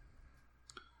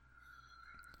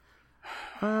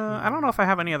 I don't know if I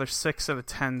have any other 6 out of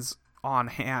 10s on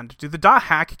hand. Do the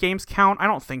 .hack games count? I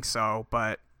don't think so,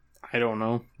 but I don't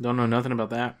know. Don't know nothing about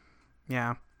that.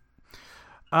 yeah.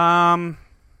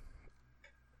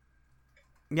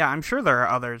 Yeah, I'm sure there are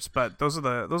others, but those are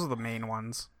the main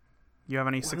ones. You have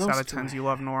any 6 out of 10s you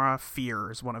love, Nora?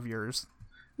 Fear is one of yours.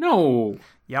 No.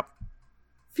 Yep.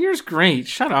 Fear's great.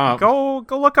 Shut up. Go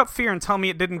look up Fear and tell me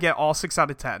it didn't get all 6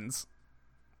 out of 10s.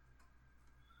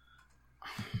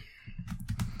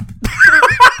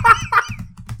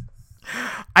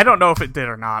 I don't know if it did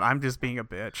or not. I'm just being a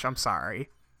bitch. I'm sorry.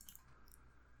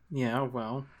 Yeah,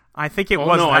 well. I think it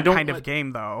was that kind of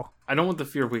game, though. I don't want the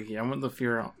Fear wiki. I want the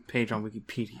Fear page on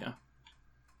Wikipedia.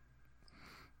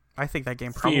 I think that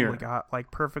game probably got,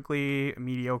 like, perfectly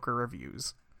mediocre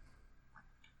reviews.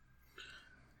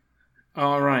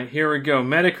 Alright, here we go.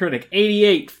 Metacritic,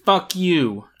 88. Fuck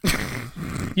you.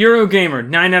 Eurogamer,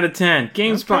 9 out of 10.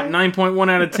 GameSpot, 9.1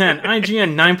 out of 10.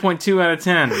 IGN, 9.2 out of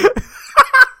 10.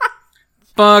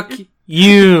 Fuck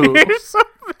you. You're so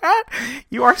mad.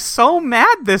 You are so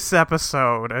mad this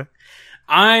episode.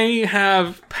 I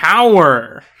have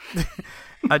power.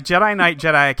 A Jedi Knight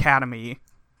Jedi Academy.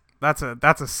 That's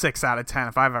a 6 out of 10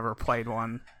 if I've ever played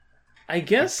one. I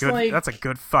guess that's a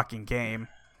good fucking game.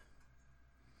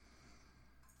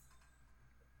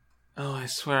 Oh, I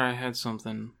swear I had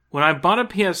something. When I bought a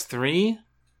PS3...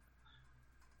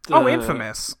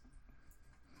 Infamous.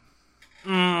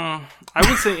 I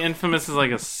would say Infamous is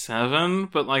like a 7,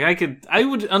 but like I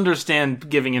would understand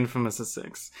giving Infamous a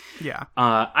 6. Yeah.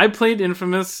 I played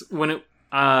Infamous when it...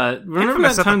 remember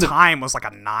Infamous that time at the time was like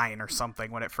a 9 or something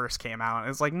when it first came out. It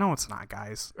was like, no, it's not,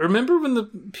 guys. Remember when the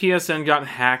PSN got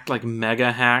hacked, like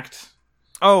mega hacked?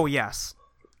 Oh, yes.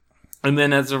 And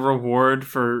then as a reward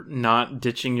for not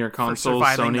ditching your console, for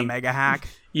surviving Sony... the mega hack?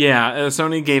 Yeah,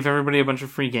 Sony gave everybody a bunch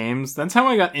of free games. That's how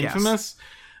I got Infamous.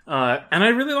 Yes. And I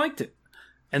really liked it.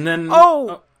 And then...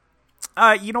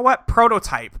 you know what?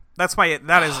 Prototype.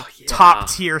 That is top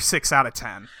tier 6 out of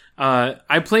 10.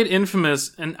 I played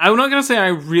Infamous, and I'm not going to say I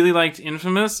really liked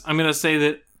Infamous. I'm going to say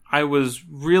that I was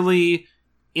really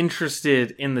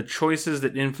interested in the choices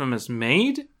that Infamous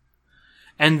made.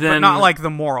 And then, but not like the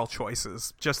moral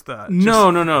choices, just the...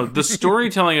 No. The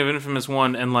storytelling of Infamous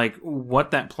 1 and like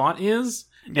what that plot is,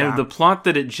 and the plot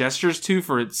that it gestures to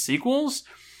for its sequels,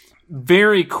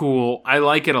 very cool. I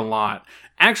like it a lot.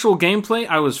 Actual gameplay,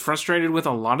 I was frustrated with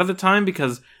a lot of the time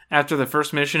because after the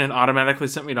first mission, it automatically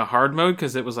sent me to hard mode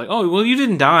because it was like, oh, well, you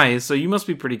didn't die, so you must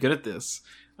be pretty good at this.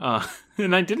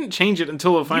 And I didn't change it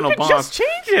until the final boss. Just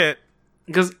change it!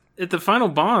 Because at the final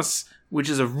boss, which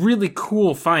is a really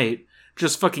cool fight,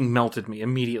 just fucking melted me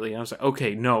immediately. I was like,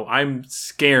 okay, no, I'm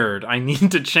scared. I need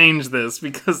to change this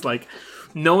because, like,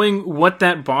 knowing what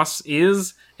that boss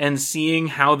is and seeing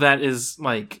how that is,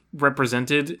 like,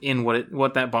 represented in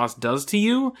what that boss does to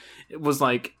you, it was,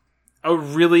 like, a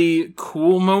really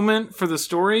cool moment for the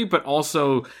story, but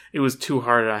also it was too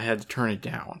hard and I had to turn it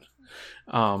down.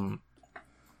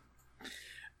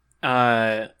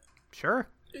 Sure.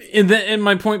 And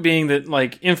my point being that,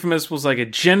 like, Infamous was, like, a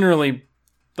generally,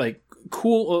 like,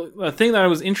 cool a thing that I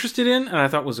was interested in and I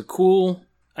thought was a cool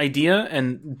idea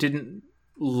and didn't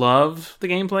love the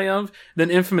gameplay of. Then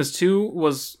Infamous 2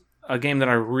 was a game that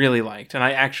I really liked, and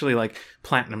I actually like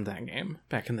platinumed that game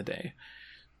back in the day.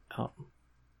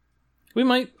 We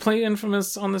might play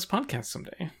Infamous on this podcast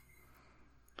someday.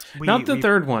 Not the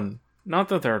third one. No.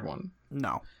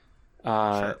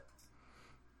 Sure.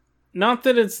 Not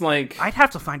that it's like... I'd have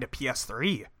to find a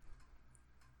PS3.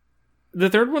 The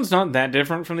third one's not that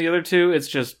different from the other two. It's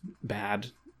just bad.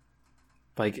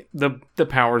 Like, the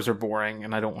powers are boring,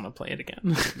 and I don't want to play it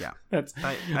again. Yeah.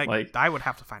 I would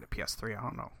have to find a PS3. I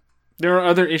don't know. There are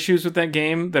other issues with that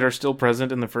game that are still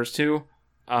present in the first two.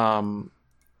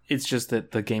 It's just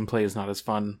that the gameplay is not as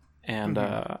fun. And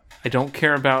I don't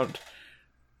care about...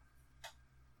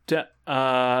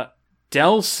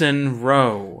 Delsin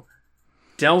Rowe.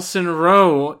 Delsin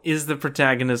Rowe is the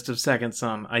protagonist of Second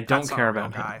Son. I don't care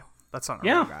about him. That's not a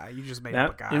real guy. You just made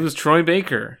up a guy. It was Troy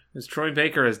Baker. It was Troy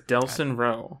Baker as Delsin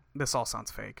Rowe. This all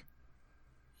sounds fake.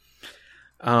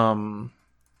 Cole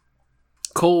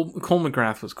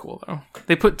McGrath was cool, though.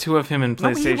 They put 2 of him in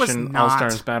PlayStation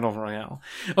All-Stars Battle Royale.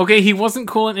 Okay, he wasn't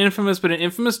cool in Infamous, but in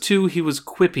Infamous 2, he was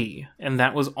quippy, and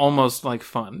that was almost, like,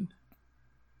 fun.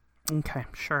 Okay,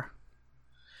 sure.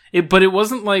 But it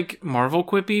wasn't, like, Marvel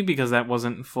quippy, because that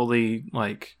wasn't fully,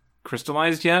 like,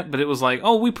 crystallized yet, but it was like,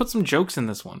 oh, we put some jokes in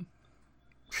this one.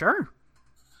 Sure.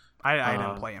 I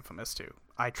didn't play Infamous 2.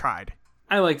 I tried.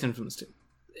 I liked Infamous 2.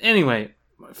 Anyway,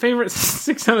 my favorite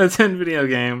 6 out of 10 video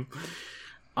game.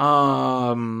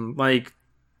 Like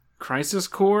Crisis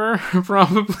Core,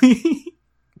 probably.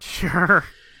 Sure.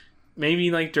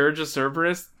 Maybe like Dirge of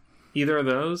Cerberus. Either of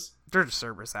those. Dirge of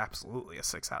Cerberus, absolutely a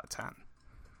 6 out of 10.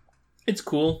 It's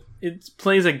cool. It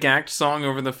plays a gacked song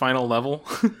over the final level.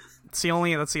 That's the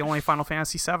only Final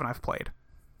Fantasy VII I've played.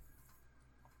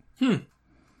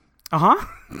 All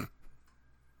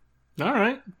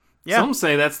right. Yeah. Some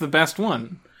say that's the best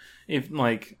one. If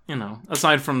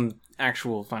aside from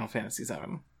actual Final Fantasy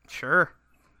VII. Sure.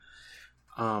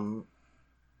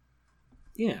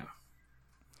 Yeah.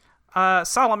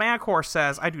 Salamancor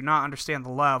says, I do not understand the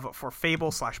love for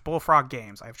Fable/Bullfrog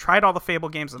games. I have tried all the Fable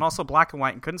games and also Black and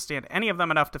White and couldn't stand any of them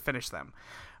enough to finish them.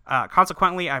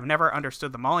 Consequently, I've never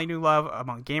understood the Molyneux love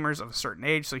among gamers of a certain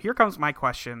age. So here comes my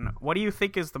question. What do you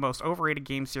think is the most overrated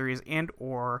game series and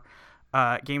or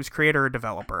game's creator or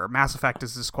developer? Mass Effect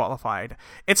is disqualified.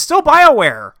 It's still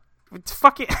BioWare. It's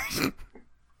fucking...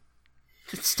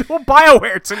 It's still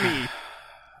BioWare to me.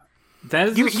 That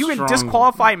is you can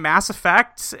disqualify Mass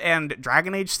Effect, and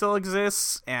Dragon Age still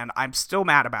exists, and I'm still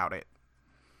mad about it.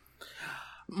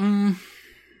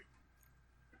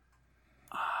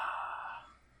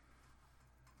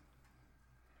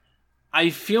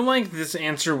 I feel like this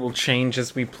answer will change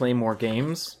as we play more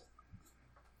games.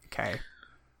 Okay.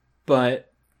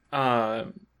 But,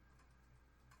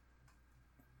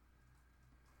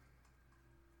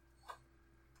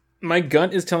 my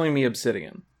gut is telling me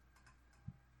Obsidian.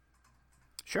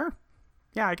 Sure.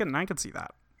 Yeah, I can see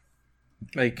that.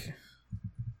 Like,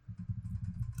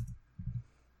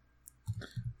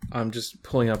 I'm just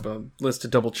pulling up a list to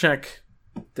double check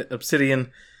that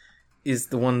Obsidian is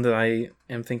the one that I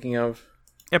am thinking of.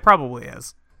 It probably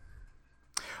is.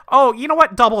 Oh, you know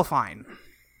what? Double Fine.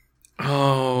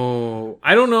 Oh,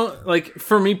 I don't know. Like,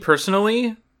 for me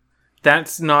personally,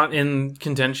 that's not in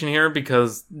contention here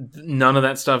because none of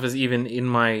that stuff is even in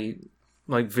my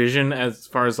vision as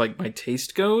far as my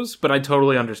taste goes, but I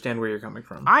totally understand where you're coming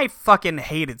from. I fucking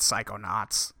hated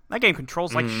Psychonauts. That game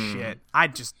controls like shit. I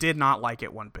just did not like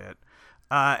it one bit.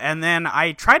 And then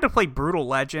I tried to play Brutal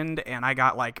Legend, and I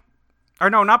got or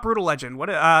no, not Brutal Legend.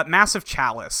 Massive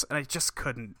Chalice, and I just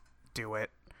couldn't do it.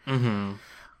 Mm-hmm.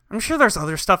 I'm sure there's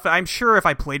other stuff. I'm sure if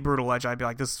I played Brutal Legend, I'd be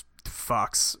like, this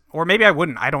fucks. Or maybe I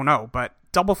wouldn't. I don't know. But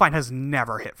Double Fine has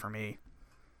never hit for me.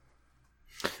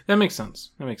 That makes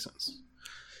sense.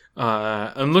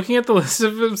 I'm looking at the list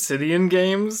of Obsidian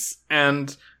games,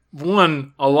 and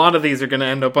one, a lot of these are going to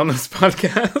end up on this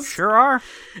podcast. Sure are.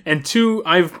 And two,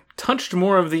 I've touched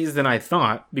more of these than I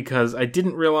thought, because I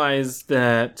didn't realize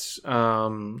that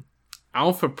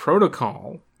Alpha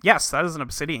Protocol... Yes, that is an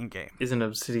Obsidian game. ...is an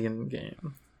Obsidian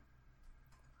game.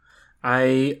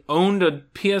 I owned a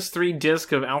PS3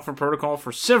 disc of Alpha Protocol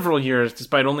for several years,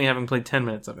 despite only having played 10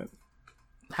 minutes of it.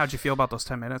 How'd you feel about those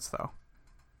 10 minutes, though?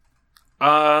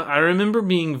 I remember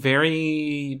being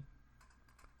very,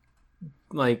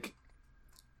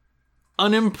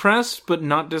 unimpressed, but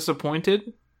not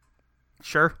disappointed.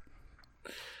 Sure.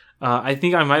 I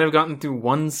think I might have gotten through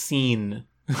one scene.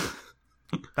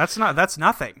 That's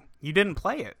nothing. You didn't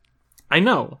play it. I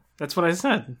know. That's what I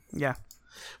said. Yeah.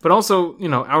 But also,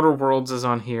 Outer Worlds is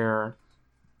on here.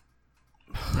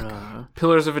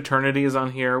 Pillars of Eternity is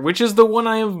on here, which is the one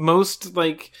I am most,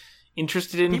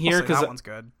 interested in People here. Say that one's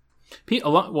good.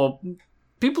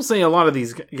 People say a lot of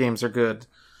these games are good,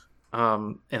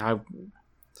 and I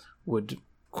would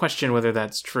question whether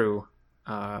that's true.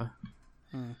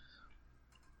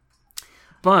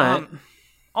 But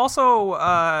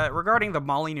also, regarding the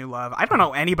Molyneux love, I don't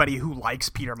know anybody who likes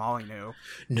Peter Molyneux.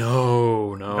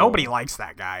 No, nobody likes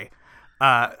that guy.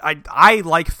 I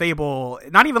like Fable,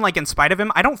 not even in spite of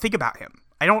him. I don't think about him.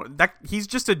 He's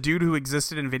just a dude who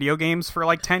existed in video games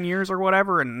for 10 years or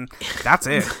whatever, and that's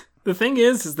it. The thing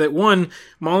is that one,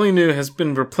 Molyneux has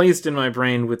been replaced in my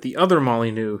brain with the other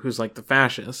Molyneux, who's the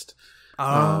fascist,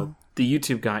 the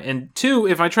YouTube guy. And two,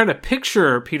 if I try to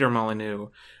picture Peter Molyneux,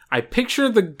 I picture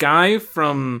the guy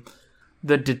from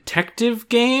the detective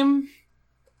game,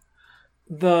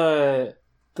 the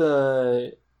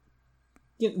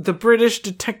British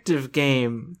detective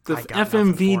game, the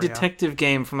FMV detective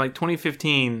game from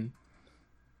 2015.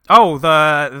 Oh,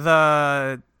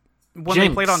 the one Jenks.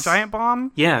 They played on Giant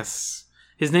Bomb? Yes.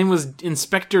 His name was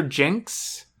Inspector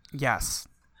Jenks. Yes.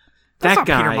 That's not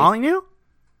guy. Peter Molyneux?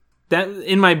 That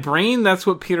in my brain, that's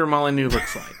what Peter Molyneux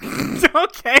looks like.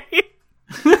 Okay.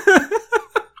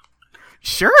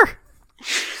 Sure.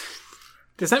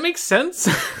 Does that make sense?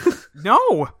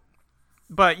 No.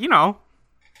 But,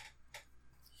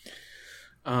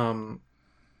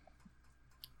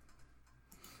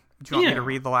 Do you want me to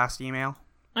read the last email?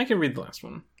 I can read the last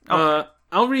one. Okay.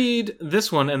 I'll read this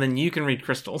one, and then you can read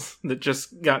Crystal's that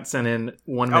just got sent in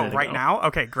 1 minute ago. Oh, right now?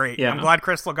 Okay, great. Yeah. I'm glad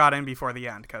Crystal got in before the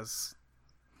end, because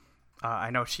I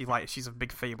know she's a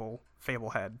big Fable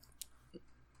head.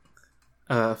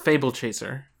 Fable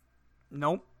chaser.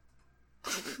 Nope.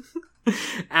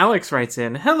 Alex writes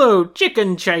in, "Hello,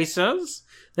 chicken chasers.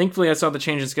 Thankfully, I saw the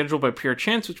change in schedule by pure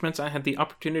chance, which meant I had the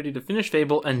opportunity to finish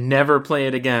Fable and never play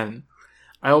it again.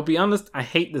 I will be honest, I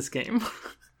hate this game.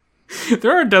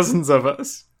 There are dozens of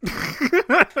us.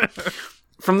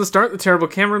 From the start, the terrible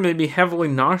camera made me heavily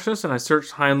nauseous, and I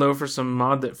searched high and low for some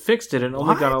mod that fixed it, and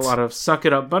only got a lot of Suck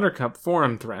It Up Buttercup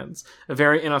forum threads. A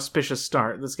very inauspicious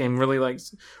start. This game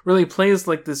really plays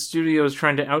like the studio is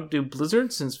trying to outdo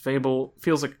Blizzard, since Fable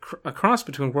feels like a cross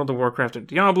between World of Warcraft and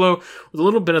Diablo, with a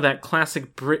little bit of that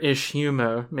classic British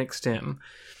humor mixed in.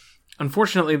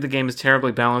 Unfortunately, the game is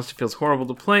terribly balanced. It feels horrible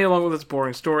to play, along with its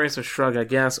boring story, so shrug, I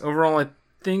guess. Overall, I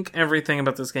think everything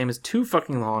about this game is too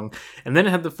fucking long, and then it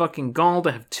had the fucking gall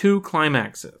to have 2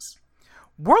 climaxes.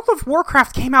 World of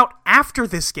Warcraft came out after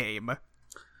this game.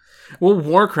 Well,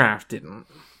 Warcraft didn't.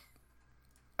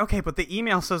 Okay, but the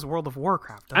email says World of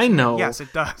Warcraft, doesn't I know. It? Yes,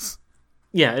 it does.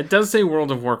 Yeah, it does say World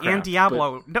of Warcraft. And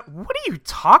Diablo. No, what are you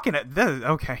talking at?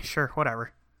 Okay, sure,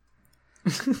 whatever. I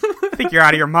think you're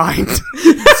out of your mind.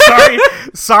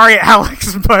 Sorry,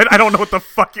 Alex, but I don't know what the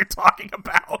fuck you're talking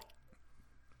about.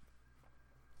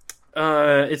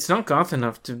 It's not goth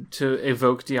enough to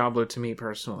evoke Diablo to me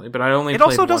personally, but I only. It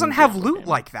also doesn't have loot game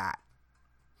like that.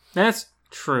 That's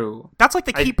true. That's like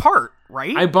the key part,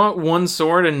 right? I bought one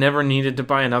sword and never needed to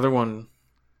buy another one.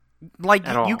 Like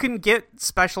you can get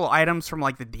special items from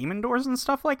like the demon doors and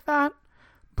stuff like that,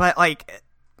 but like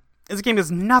this game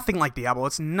is nothing like Diablo.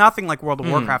 It's nothing like World of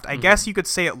Warcraft. I guess you could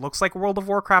say it looks like World of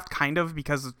Warcraft, kind of,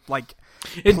 because like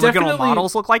polygonal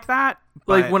models look like that.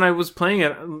 Like when I was playing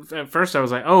it at first, I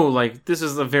was like, "Oh, like this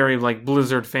is a very like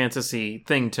Blizzard fantasy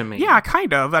thing to me." Yeah,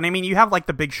 kind of. And I mean, you have like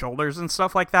the big shoulders and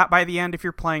stuff like that by the end if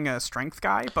you're playing a strength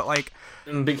guy, but like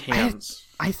and big hands.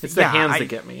 It's the hands that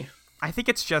get me. I think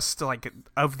it's just like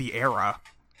of the era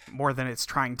more than it's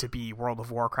trying to be World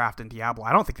of Warcraft and Diablo.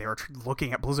 I don't think they were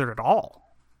looking at Blizzard at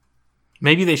all.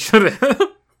 Maybe they should have.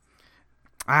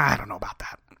 I don't know about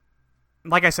that.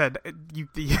 Like I said, you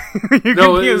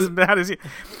can be as bad as you.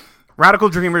 Radical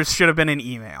Dreamers should have been an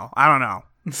email. I don't know.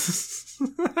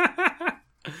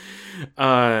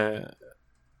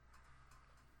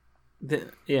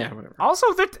 Yeah, whatever.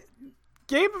 Also, the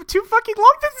game too fucking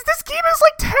long. This game is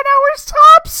like 10 hours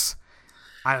tops.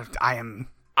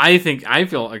 I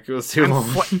feel like it was too long.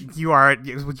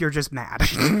 You're just mad.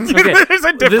 Okay. There's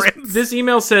a difference. This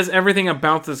email says everything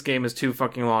about this game is too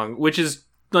fucking long, which is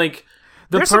like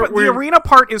the arena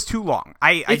part is too long.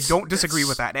 I don't disagree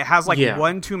with that. It has like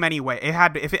one too many ways.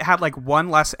 If it had like one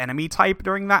less enemy type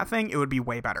during that thing, it would be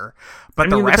way better.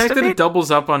 But the rest fact of that it doubles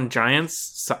up on giants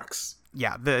sucks.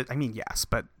 Yeah, yes,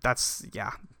 but that's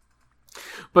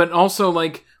But also,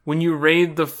 like, when you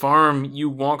raid the farm, you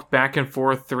walk back and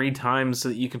forth 3 times so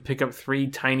that you can pick up 3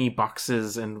 tiny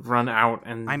boxes and run out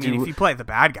and if you play the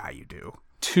bad guy, you do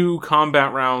 2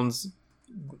 combat rounds,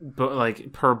 but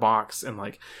like per box, and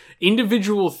like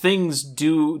individual things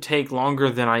do take longer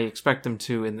than I expect them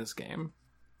to in this game.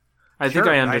 I think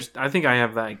I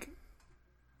have like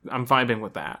I'm vibing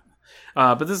with that.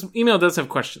 But this email does have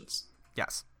questions.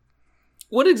 Yes.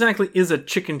 What exactly is a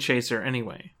chicken chaser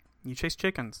anyway? You chase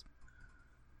chickens.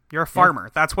 You're a farmer.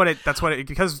 Yeah. That's what it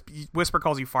because Whisper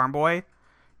calls you farm boy.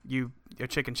 A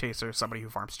chicken chaser is somebody who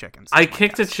farms chickens. I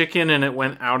kicked a chicken and it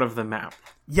went out of the map.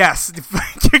 Yes,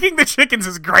 kicking the chickens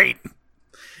is great.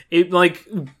 It like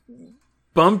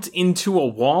bumped into a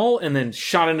wall and then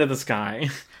shot into the sky.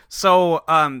 So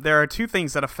there are 2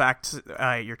 things that affect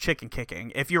your chicken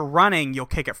kicking. If you're running, you'll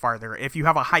kick it farther. If you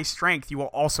have a high strength, you will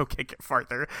also kick it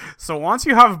farther. So once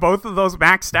you have both of those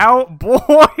maxed out,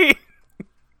 boy,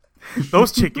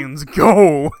 those chickens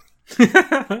go.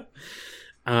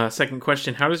 Second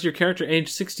question, how does your character age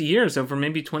 60 years over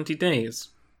maybe 20 days?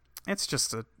 It's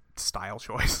just a style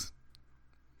choice.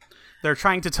 They're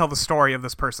trying to tell the story of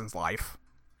this person's life.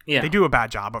 Yeah. They do a bad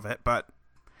job of it, but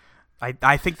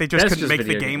I think they couldn't make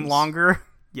the game longer.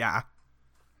 Yeah.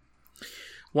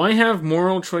 Why have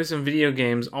moral choice in video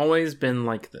games always been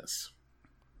like this?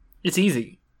 It's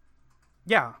easy.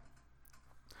 Yeah.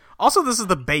 Also, this is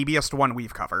the babiest one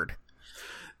we've covered.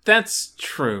 That's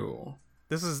true.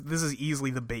 This is easily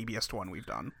the babiest one we've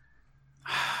done.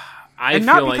 And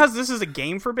not because this is a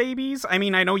game for babies. I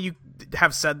mean, I know you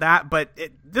have said that, but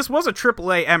this was a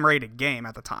AAA M-rated game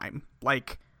at the time.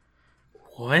 Like,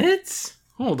 what?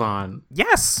 Hold on.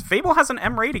 Yes, Fable has an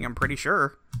M rating, I'm pretty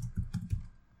sure.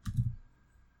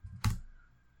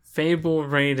 Fable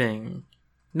rating.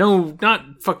 No,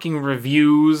 not fucking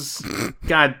reviews.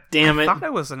 God damn it. I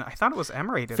thought it was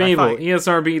M rated. Fable,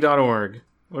 ESRB.org.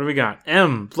 What do we got?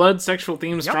 M. Blood, sexual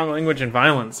themes, strong language, and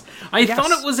violence. I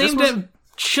thought it was aimed at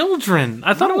children.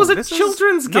 I thought it was a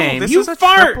children's game. You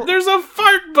fart! There's a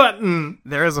fart button!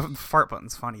 There is a fart button.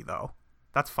 It's funny, though.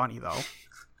 That's funny, though.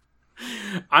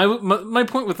 My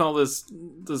point with all this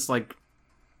like...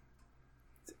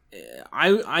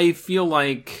 I feel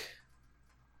like...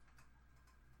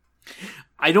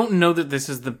 I don't know that this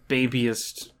is the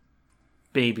babiest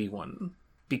baby one,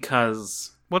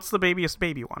 because... What's the babiest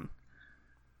baby one?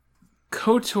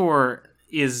 KOTOR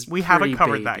is We haven't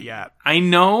covered baby. that yet. I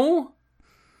know.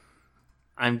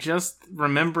 I'm just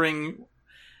remembering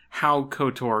how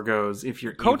KOTOR goes if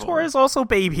you're KOTOR evil. is also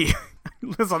baby.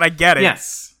 Listen, I get it.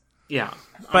 Yes. Yeah.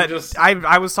 But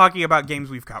I was talking about games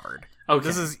we've covered. Okay.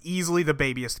 This is easily the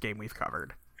babiest game we've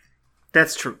covered.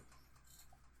 That's true.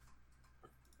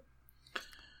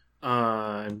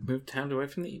 I moved tab away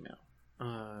from the email.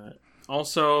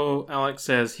 Also, Alex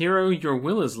says, Hero, your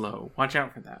will is low. Watch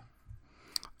out for that.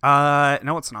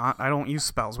 No, it's not. I don't use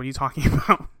spells. What are you talking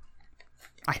about?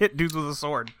 I hit dudes with a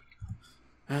sword.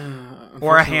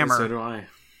 Or a hammer. So do I.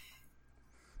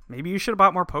 Maybe you should have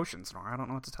bought more potions, Nora. I don't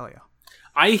know what to tell you.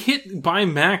 I hit by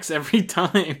max every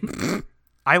time.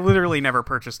 I literally never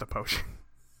purchased a potion.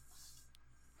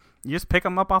 You just pick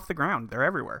them up off the ground. They're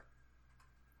everywhere.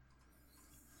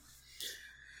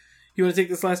 You want to take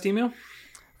this last email?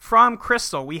 From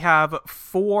Crystal, we have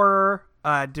 4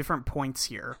 different points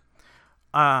here.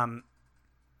 And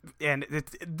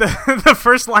the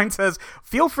first line says,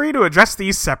 feel free to address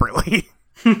these separately.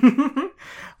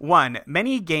 1.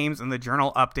 Many games in the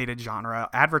journal updated genre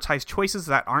advertise choices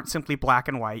that aren't simply black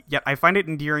and white, yet I find it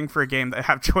endearing for a game that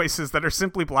have choices that are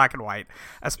simply black and white,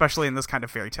 especially in this kind of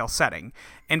fairy tale setting.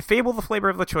 In Fable, the flavor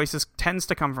of the choices tends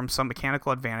to come from some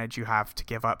mechanical advantage you have to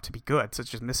give up to be good,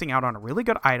 such as missing out on a really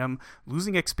good item,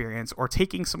 losing experience, or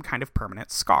taking some kind of permanent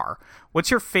scar.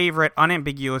 What's your favorite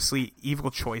unambiguously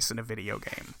evil choice in a video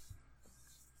game?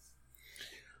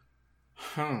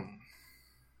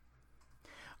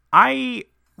 I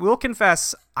will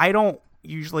confess, I don't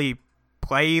usually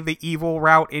play the evil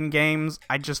route in games.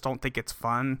 I just don't think it's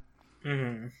fun.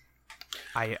 Mm-hmm.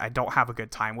 I don't have a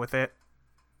good time with it.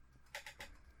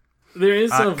 There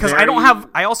is because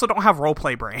I also don't have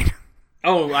roleplay brain.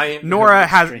 Oh, Nora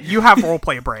you have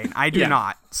roleplay brain. I do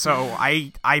not. So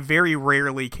I very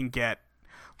rarely can get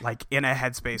like in a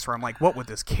headspace where I'm like, what would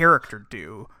this character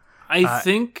do? I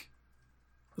think.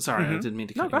 Sorry, I didn't mean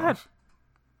to cut you go ahead. off.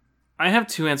 I have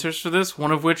 2 answers for this,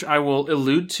 one of which I will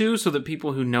allude to so that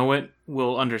people who know it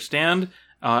will understand,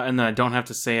 and then I don't have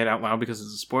to say it out loud because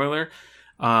it's a spoiler,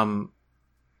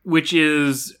 which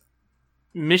is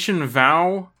Mission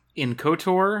Vow in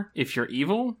KOTOR, if you're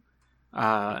evil.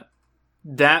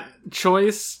 That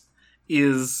choice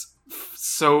is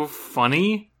so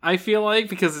funny, I feel like,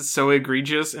 because it's so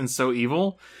egregious and so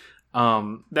evil.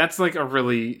 That's like a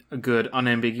really good,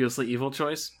 unambiguously evil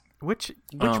choice. Which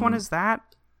one is that?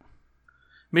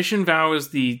 Mission Vow is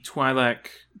the Twi'lek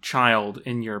child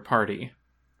in your party.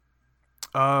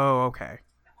 Oh, okay.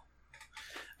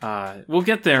 We'll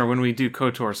get there when we do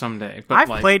KOTOR someday. But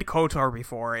I've played KOTOR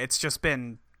before. It's just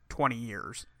been 20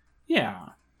 years. Yeah.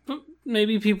 But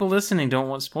maybe people listening don't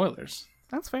want spoilers.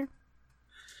 That's fair.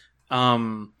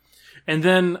 And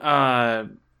then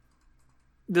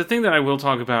the thing that I will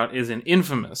talk about is in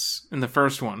Infamous, in the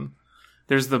first one.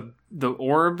 There's the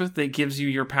orb that gives you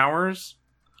your powers.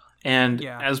 And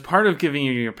as part of giving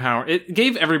you your power, it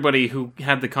gave everybody who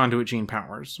had the conduit gene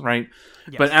powers, right?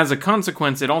 Yes. But as a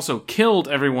consequence, it also killed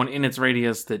everyone in its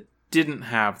radius that didn't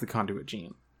have the conduit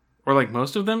gene. Or like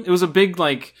most of them. It was a big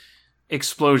like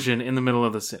explosion in the middle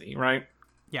of the city, right?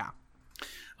 Yeah.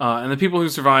 And the people who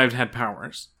survived had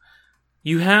powers.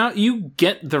 You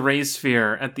get the Ray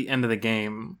Sphere at the end of the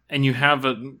game, and you have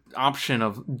an option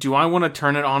of, do I want to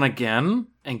turn it on again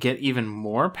and get even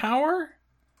more power?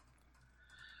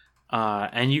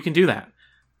 And you can do that.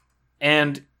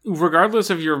 And regardless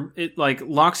of it like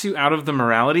locks you out of the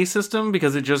morality system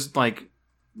because it just like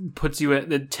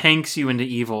it tanks you into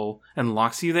evil and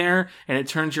locks you there, and it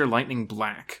turns your lightning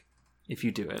black if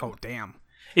you do it. Oh, damn.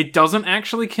 It doesn't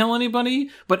actually kill anybody,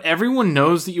 but everyone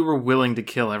knows that you were willing to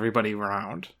kill everybody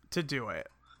around. To do it.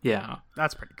 Yeah.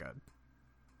 That's pretty good.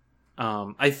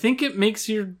 I think it makes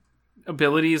your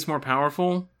abilities more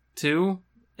powerful, too.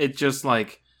 It just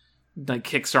like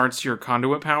kickstarts your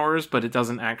conduit powers, but it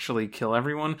doesn't actually kill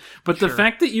everyone. But the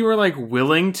fact that you were like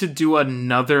willing to do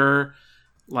another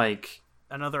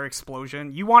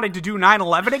explosion. You wanted to do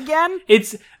 9/11 again?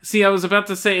 I was about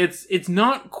to say it's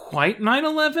not quite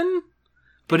 9/11,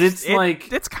 but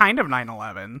it's kind of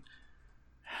 9/11.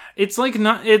 It's like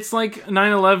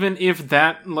 9/11 if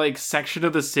that like section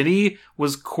of the city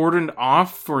was cordoned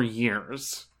off for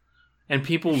years and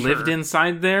people lived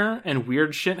inside there and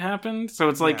weird shit happened. So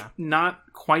it's like not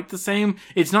quite the same.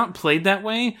 It's not played that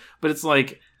way, but it's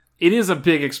like it is a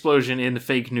big explosion in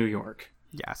fake New York.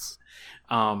 Yes.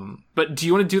 But do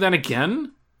you want to do that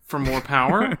again for more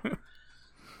power?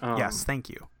 Yes, thank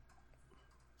you.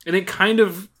 And it kind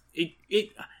of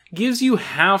it gives you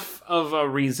half of a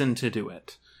reason to do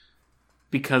it.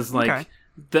 Because, like,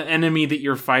 the enemy that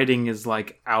you're fighting is,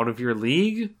 like, out of your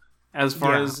league, as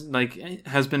far as, like,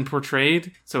 has been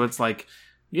portrayed. So it's like,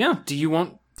 do you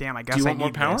want... Damn, I guess I need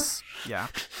more power? This. Yeah.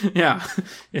 Yeah.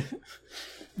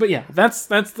 But yeah,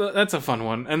 that's a fun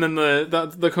one. And then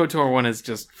the KOTOR one is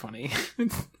just funny.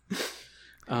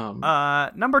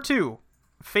 Number 2.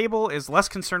 Fable is less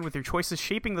concerned with your choices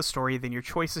shaping the story than your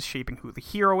choices shaping who the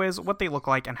hero is, what they look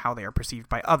like, and how they are perceived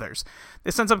by others.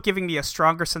 This ends up giving me a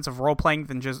stronger sense of role-playing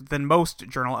than most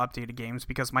journal updated games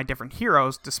because my different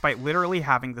heroes, despite literally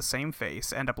having the same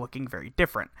face, end up looking very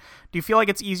different. Do you feel like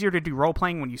it's easier to do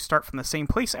role-playing when you start from the same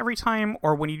place every time,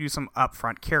 or when you do some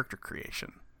upfront character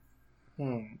creation?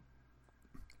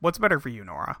 What's better for you,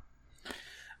 Nora?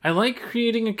 I like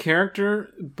creating a character,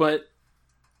 but...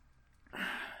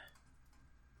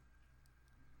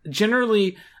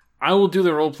 generally, I will do the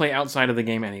roleplay outside of the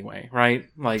game anyway, right?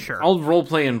 Like, I'll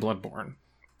roleplay in Bloodborne.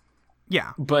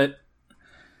 Yeah. But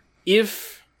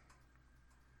if...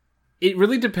 it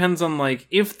really depends on, like,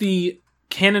 if the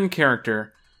canon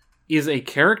character is a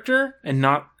character and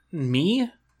not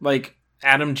me, like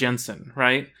Adam Jensen,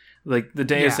 right? Like, the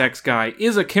Deus Ex guy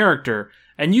is a character,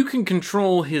 and you can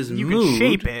control his mood. You can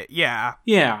shape it, yeah.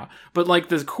 Yeah, but like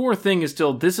the core thing is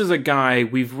still, this is a guy,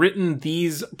 we've written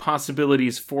these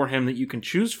possibilities for him that you can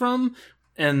choose from,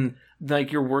 and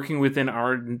like you're working within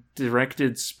our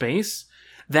directed space.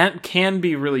 That can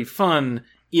be really fun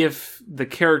if the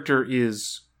character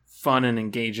is fun and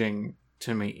engaging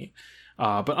to me.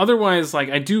 But otherwise, like,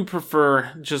 I do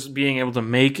prefer just being able to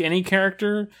make any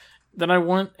character that I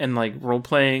want, and like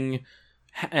role-playing,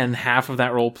 and half of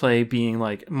that roleplay being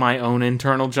like my own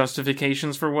internal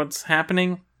justifications for what's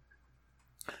happening.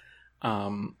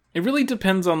 It really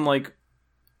depends on like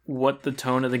what the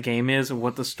tone of the game is and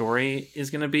what the story is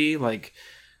going to be. Like,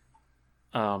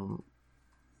 you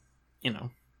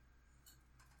know,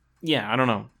 yeah, I don't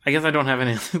know. I guess I don't have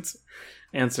an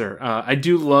answer. I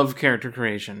do love character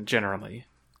creation generally.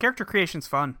 Character creation's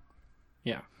fun.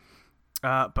 Yeah.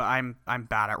 But I'm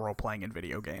bad at role playing in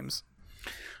video games.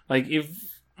 Like if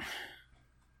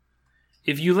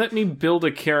you let me build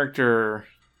a character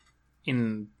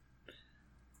in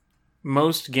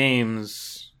most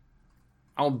games,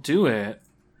 I'll do it.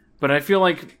 But I feel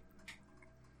like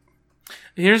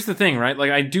here's the thing, right?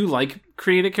 Like, I do like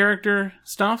create a character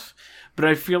stuff, but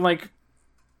I feel like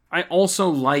I also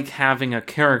like having a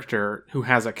character who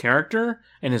has a character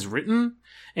and is written.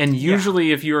 And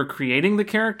usually if you're creating the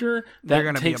character,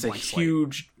 that takes a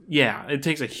huge... yeah, it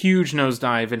takes a huge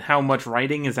nosedive in how much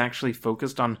writing is actually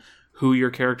focused on who your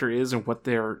character is and what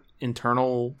their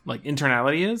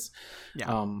internality is.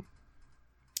 Yeah.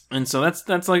 And so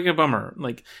that's like a bummer.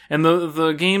 Like, and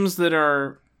the games that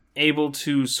are able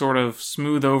to sort of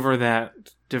smooth over that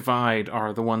divide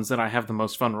are the ones that I have the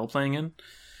most fun role playing in.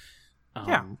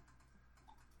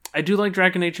 I do like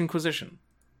Dragon Age Inquisition.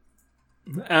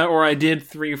 Or I did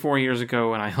 3 or 4 years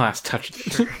ago when I last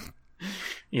touched it.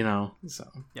 You know, so.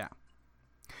 Yeah.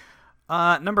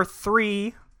 Number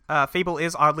 3, Fable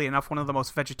is, oddly enough, one of the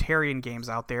most vegetarian games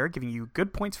out there, giving you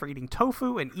good points for eating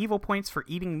tofu and evil points for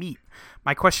eating meat.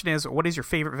 My question is, what is your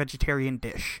favorite vegetarian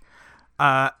dish?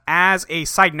 As a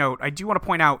side note, I do want to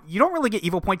point out, you don't really get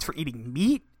evil points for eating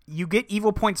meat. You get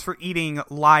evil points for eating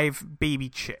live baby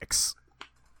chicks.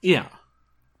 Yeah.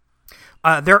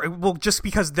 Just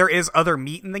because there is other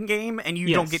meat in the game, and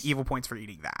you don't get evil points for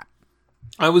eating that.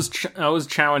 I was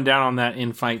chowing down on that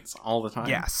in fights all the time.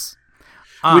 Yes.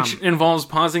 Which involves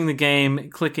pausing the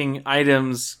game, clicking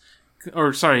items,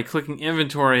 clicking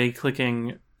inventory,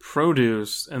 clicking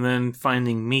produce, and then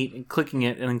finding meat, and clicking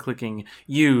it, and then clicking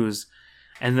use,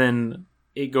 and then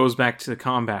it goes back to the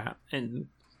combat. And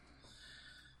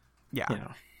yeah. You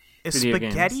know, is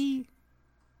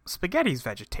spaghetti's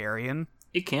vegetarian?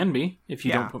 It can be, if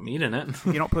you don't put meat in it. If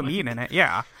you don't put meat in it,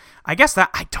 yeah. I guess that,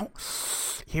 I don't...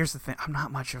 Here's the thing, I'm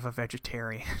not much of a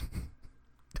vegetarian.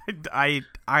 I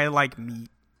like meat.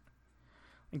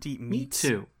 I like to eat meat. Me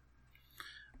too.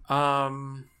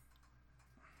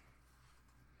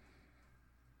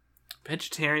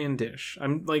 Vegetarian dish.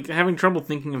 I'm, like, having trouble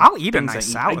thinking of I'll eat a nice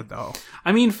salad, though.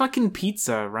 I mean, fucking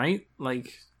pizza, right?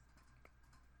 Like...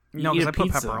 No, eat because a I put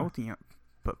pizza.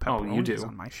 pepperonis you do.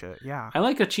 on my shit. Yeah. I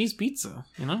like a cheese pizza,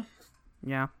 you know?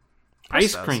 Yeah.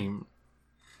 Ice cream.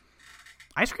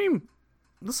 Ice cream,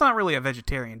 that's not really a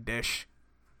vegetarian dish.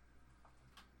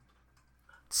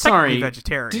 It's technically Sorry.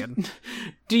 vegetarian.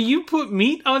 Do you put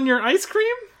meat on your ice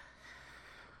cream?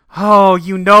 Oh,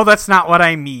 you know that's not what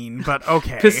I mean, but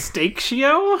okay.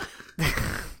 Pistachio?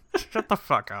 Shut the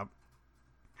fuck up.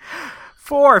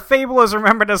 4. Fable is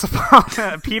remembered as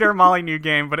a Peter Molyneux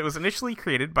game, but it was initially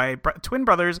created by twin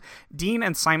brothers Dean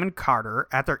and Simon Carter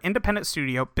at their independent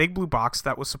studio, Big Blue Box,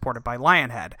 that was supported by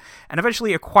Lionhead, and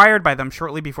eventually acquired by them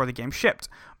shortly before the game shipped.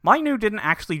 Molyneux didn't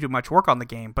actually do much work on the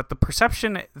game, but the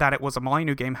perception that it was a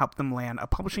Molyneux game helped them land a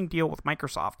publishing deal with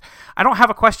Microsoft. I don't have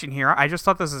a question here. I just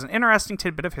thought this is an interesting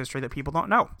tidbit of history that people don't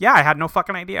know. Yeah, I had no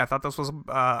fucking idea. I thought this was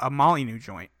a Molyneux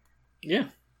joint. Yeah.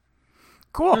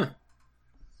 Cool. Huh.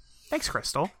 Thanks,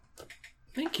 Crystal.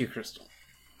 Thank you, Crystal.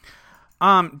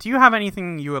 Do you have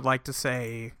anything you would like to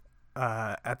say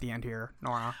at the end here,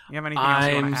 Nora? You have anything else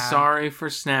you want to add? I'm sorry for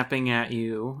snapping at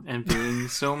you and being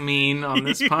so mean on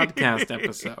this podcast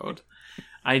episode.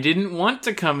 I didn't want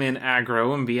to come in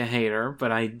aggro and be a hater,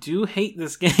 but I do hate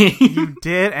this game. You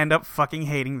did end up fucking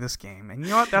hating this game. And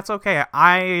you know what? That's okay.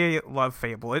 I love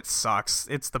Fable. It sucks.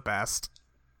 It's the best.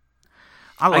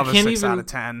 I love a 6 out of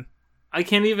 10. I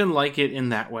can't even like it in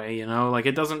that way, you know? Like,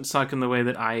 it doesn't suck in the way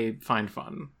that I find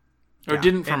fun. Or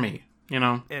didn't for me, you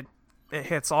know? It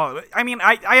hits all... I mean,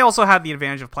 I also had the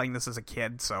advantage of playing this as a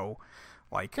kid, so,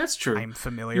 like... That's true. I'm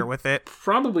familiar with it.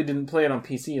 Probably didn't play it on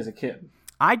PC as a kid.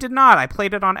 I did not. I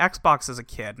played it on Xbox as a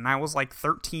kid, and I was, like,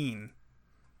 13.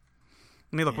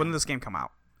 Let me look. When did this game come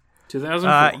out?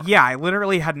 2004. Yeah, I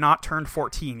literally had not turned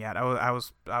 14 yet. I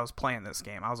was playing this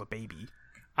game. I was a baby.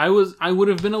 I would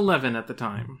have been 11 at the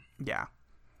time. Yeah.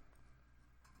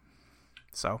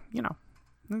 So, you know,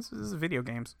 this is video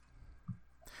games.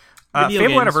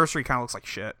 Fable Anniversary kind of looks like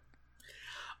shit.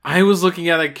 I was looking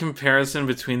at a comparison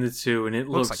between the two, and it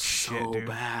looks like so shit,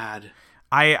 bad.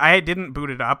 I didn't boot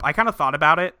it up. I kind of thought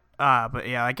about it, but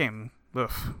yeah, that game,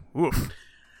 oof.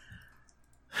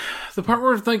 The part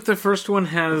where, like, the first one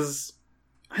has...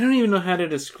 I don't even know how to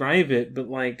describe it, but,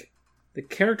 like, the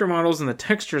character models and the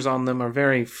textures on them are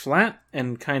very flat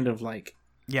and kind of, like...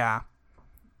 Yeah.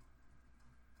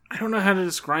 I don't know how to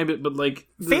describe it, but, like...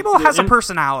 Fable has a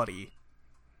personality.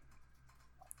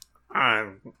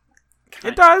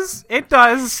 It does.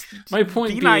 My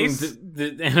point being, nice.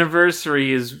 the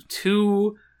Anniversary is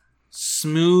too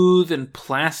smooth and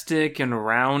plastic and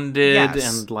rounded,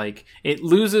 and, like, it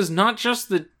loses not just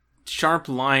the sharp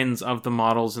lines of the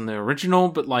models in the original,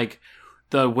 but, like,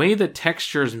 the way the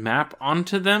textures map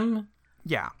onto them.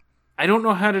 Yeah. I don't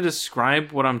know how to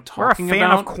describe what I'm talking about. We're a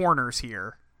fan of corners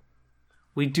here.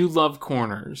 We do love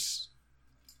corners.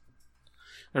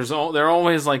 They're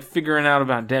always, like, figuring out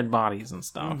about dead bodies and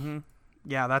stuff. Mm-hmm.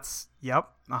 Yeah, that's... Yep.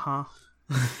 Uh-huh.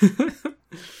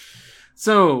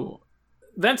 So,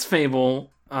 that's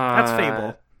Fable. That's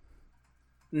Fable.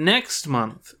 Next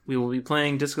month, we will be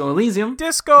playing Disco Elysium.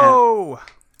 Disco!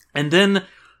 And then,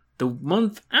 the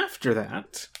month after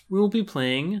that, we will be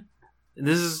playing...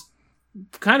 This is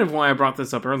kind of why I brought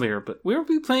this up earlier, but we will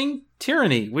be playing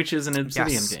Tyranny, which is an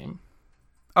Obsidian game.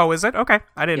 Oh, is it? Okay.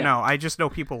 I didn't know. I just know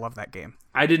people love that game.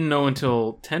 I didn't know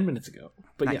until 10 minutes ago.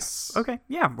 But nice. Yes. Okay.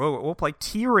 Yeah, we'll play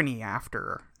Tyranny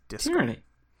after Disco. Tyranny.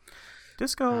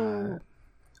 Disco.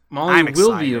 Molly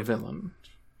will be a villain.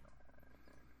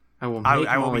 I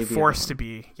will be forced to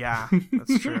be. Yeah,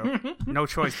 that's true. No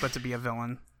choice but to be a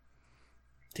villain.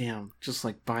 Damn, just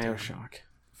like BioShock.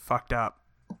 Fucked up.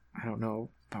 I don't know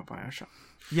about BioShock.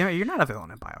 Yeah, you're not a villain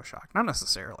in BioShock. Not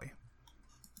necessarily.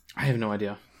 I have no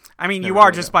idea. I mean, you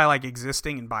are just by, like,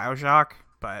 existing in BioShock,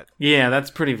 but... Yeah,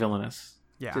 that's pretty villainous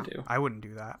to do. I wouldn't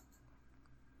do that.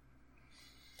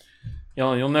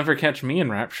 You'll never catch me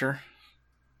in Rapture.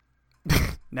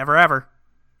 Never ever.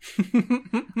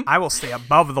 I will stay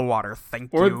above the water,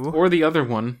 thank you. Or the other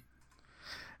one.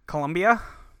 Columbia?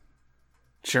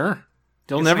 Sure.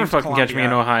 They'll never fucking catch me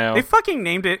in Ohio. They fucking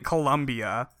named it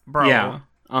Columbia, bro. Yeah.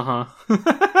 Uh-huh.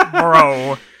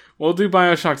 Bro. We'll do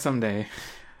BioShock someday.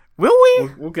 Will we?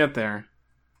 We'll get there.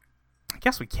 I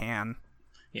guess we can.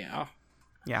 Yeah.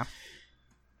 Yeah.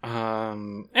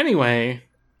 Anyway,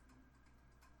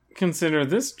 consider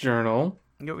this journal.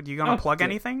 You gonna plug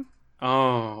anything?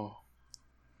 Oh,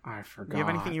 I forgot. You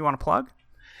have anything you want to plug?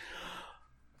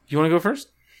 You want to go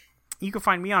first? You can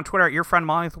find me on Twitter at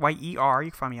yourfriendmolly with YER.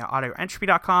 You can find me at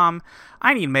audioentropy.com,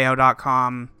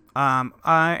 ineedmayo.com,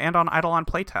 and on Eidolon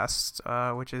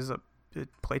Playtest, which is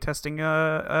playtesting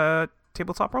a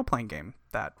tabletop role-playing game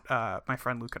that my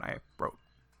friend Luke and I wrote.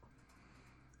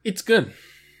 It's good.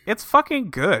 It's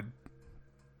fucking good.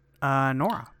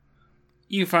 Nora.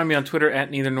 You can find me on Twitter at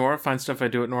NeitherNora. Find stuff I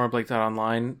do at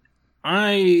norablake.online.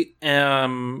 I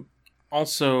am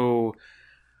also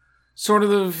sort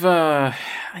of, I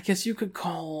guess you could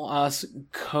call us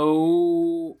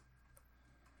Autumn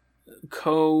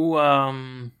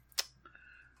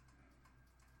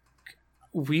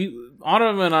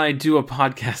and I do a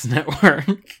podcast network.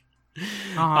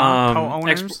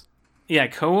 Co-owners?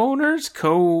 Co-owners,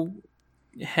 co-heads,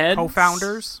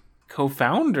 co-founders,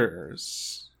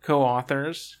 co-authors,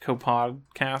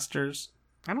 co-podcasters.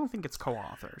 I don't think it's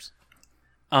co-authors.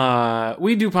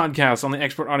 We do podcasts on the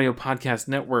Export Audio Podcast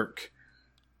Network,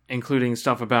 including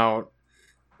stuff about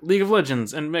League of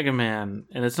Legends and Mega Man.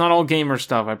 And it's not all gamer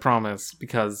stuff, I promise,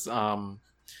 because Autumn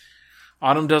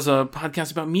does a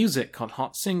podcast about music called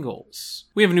Hot Singles.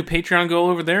 We have a new Patreon goal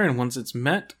over there, and once it's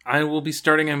met, I will be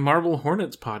starting a Marble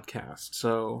Hornets podcast.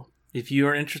 So if you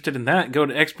are interested in that, go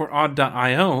to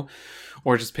exportaud.io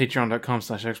or just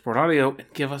patreon.com/exportaudio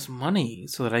and give us money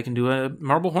so that I can do a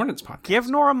Marble Hornets podcast. Give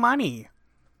Nora money.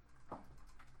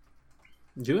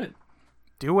 Do it.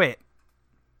 Do it.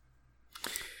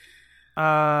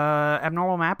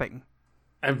 Abnormal Mapping.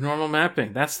 Abnormal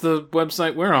Mapping. That's the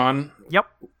website we're on. Yep.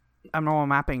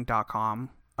 Abnormalmapping.com.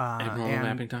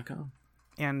 Abnormalmapping.com.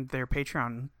 And their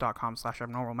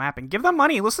patreon.com/abnormalmapping. Give them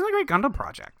money. Listen to the Great Gundam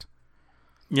Project.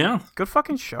 Yeah. Good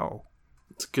fucking show.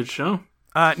 It's a good show.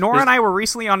 Nora and I were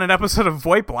recently on an episode of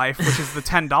VoIP Life, which is the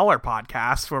 $10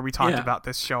 podcast, where we talked about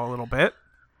this show a little bit.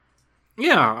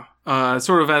 Yeah.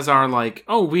 Sort of as our,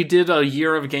 we did a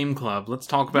year of Game Club. Let's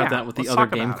talk about that with the other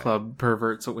Game Club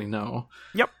perverts that we know.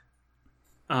 Yep.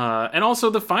 And also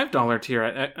the $5 tier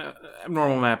at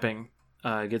Abnormal Mapping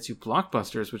gets you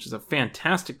Blockbusters, which is a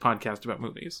fantastic podcast about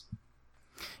movies.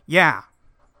 Yeah.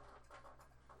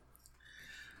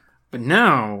 But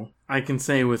now I can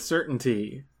say with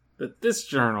certainty that this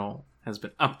journal has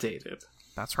been updated.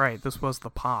 That's right. This was the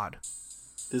pod.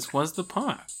 This was the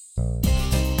pod.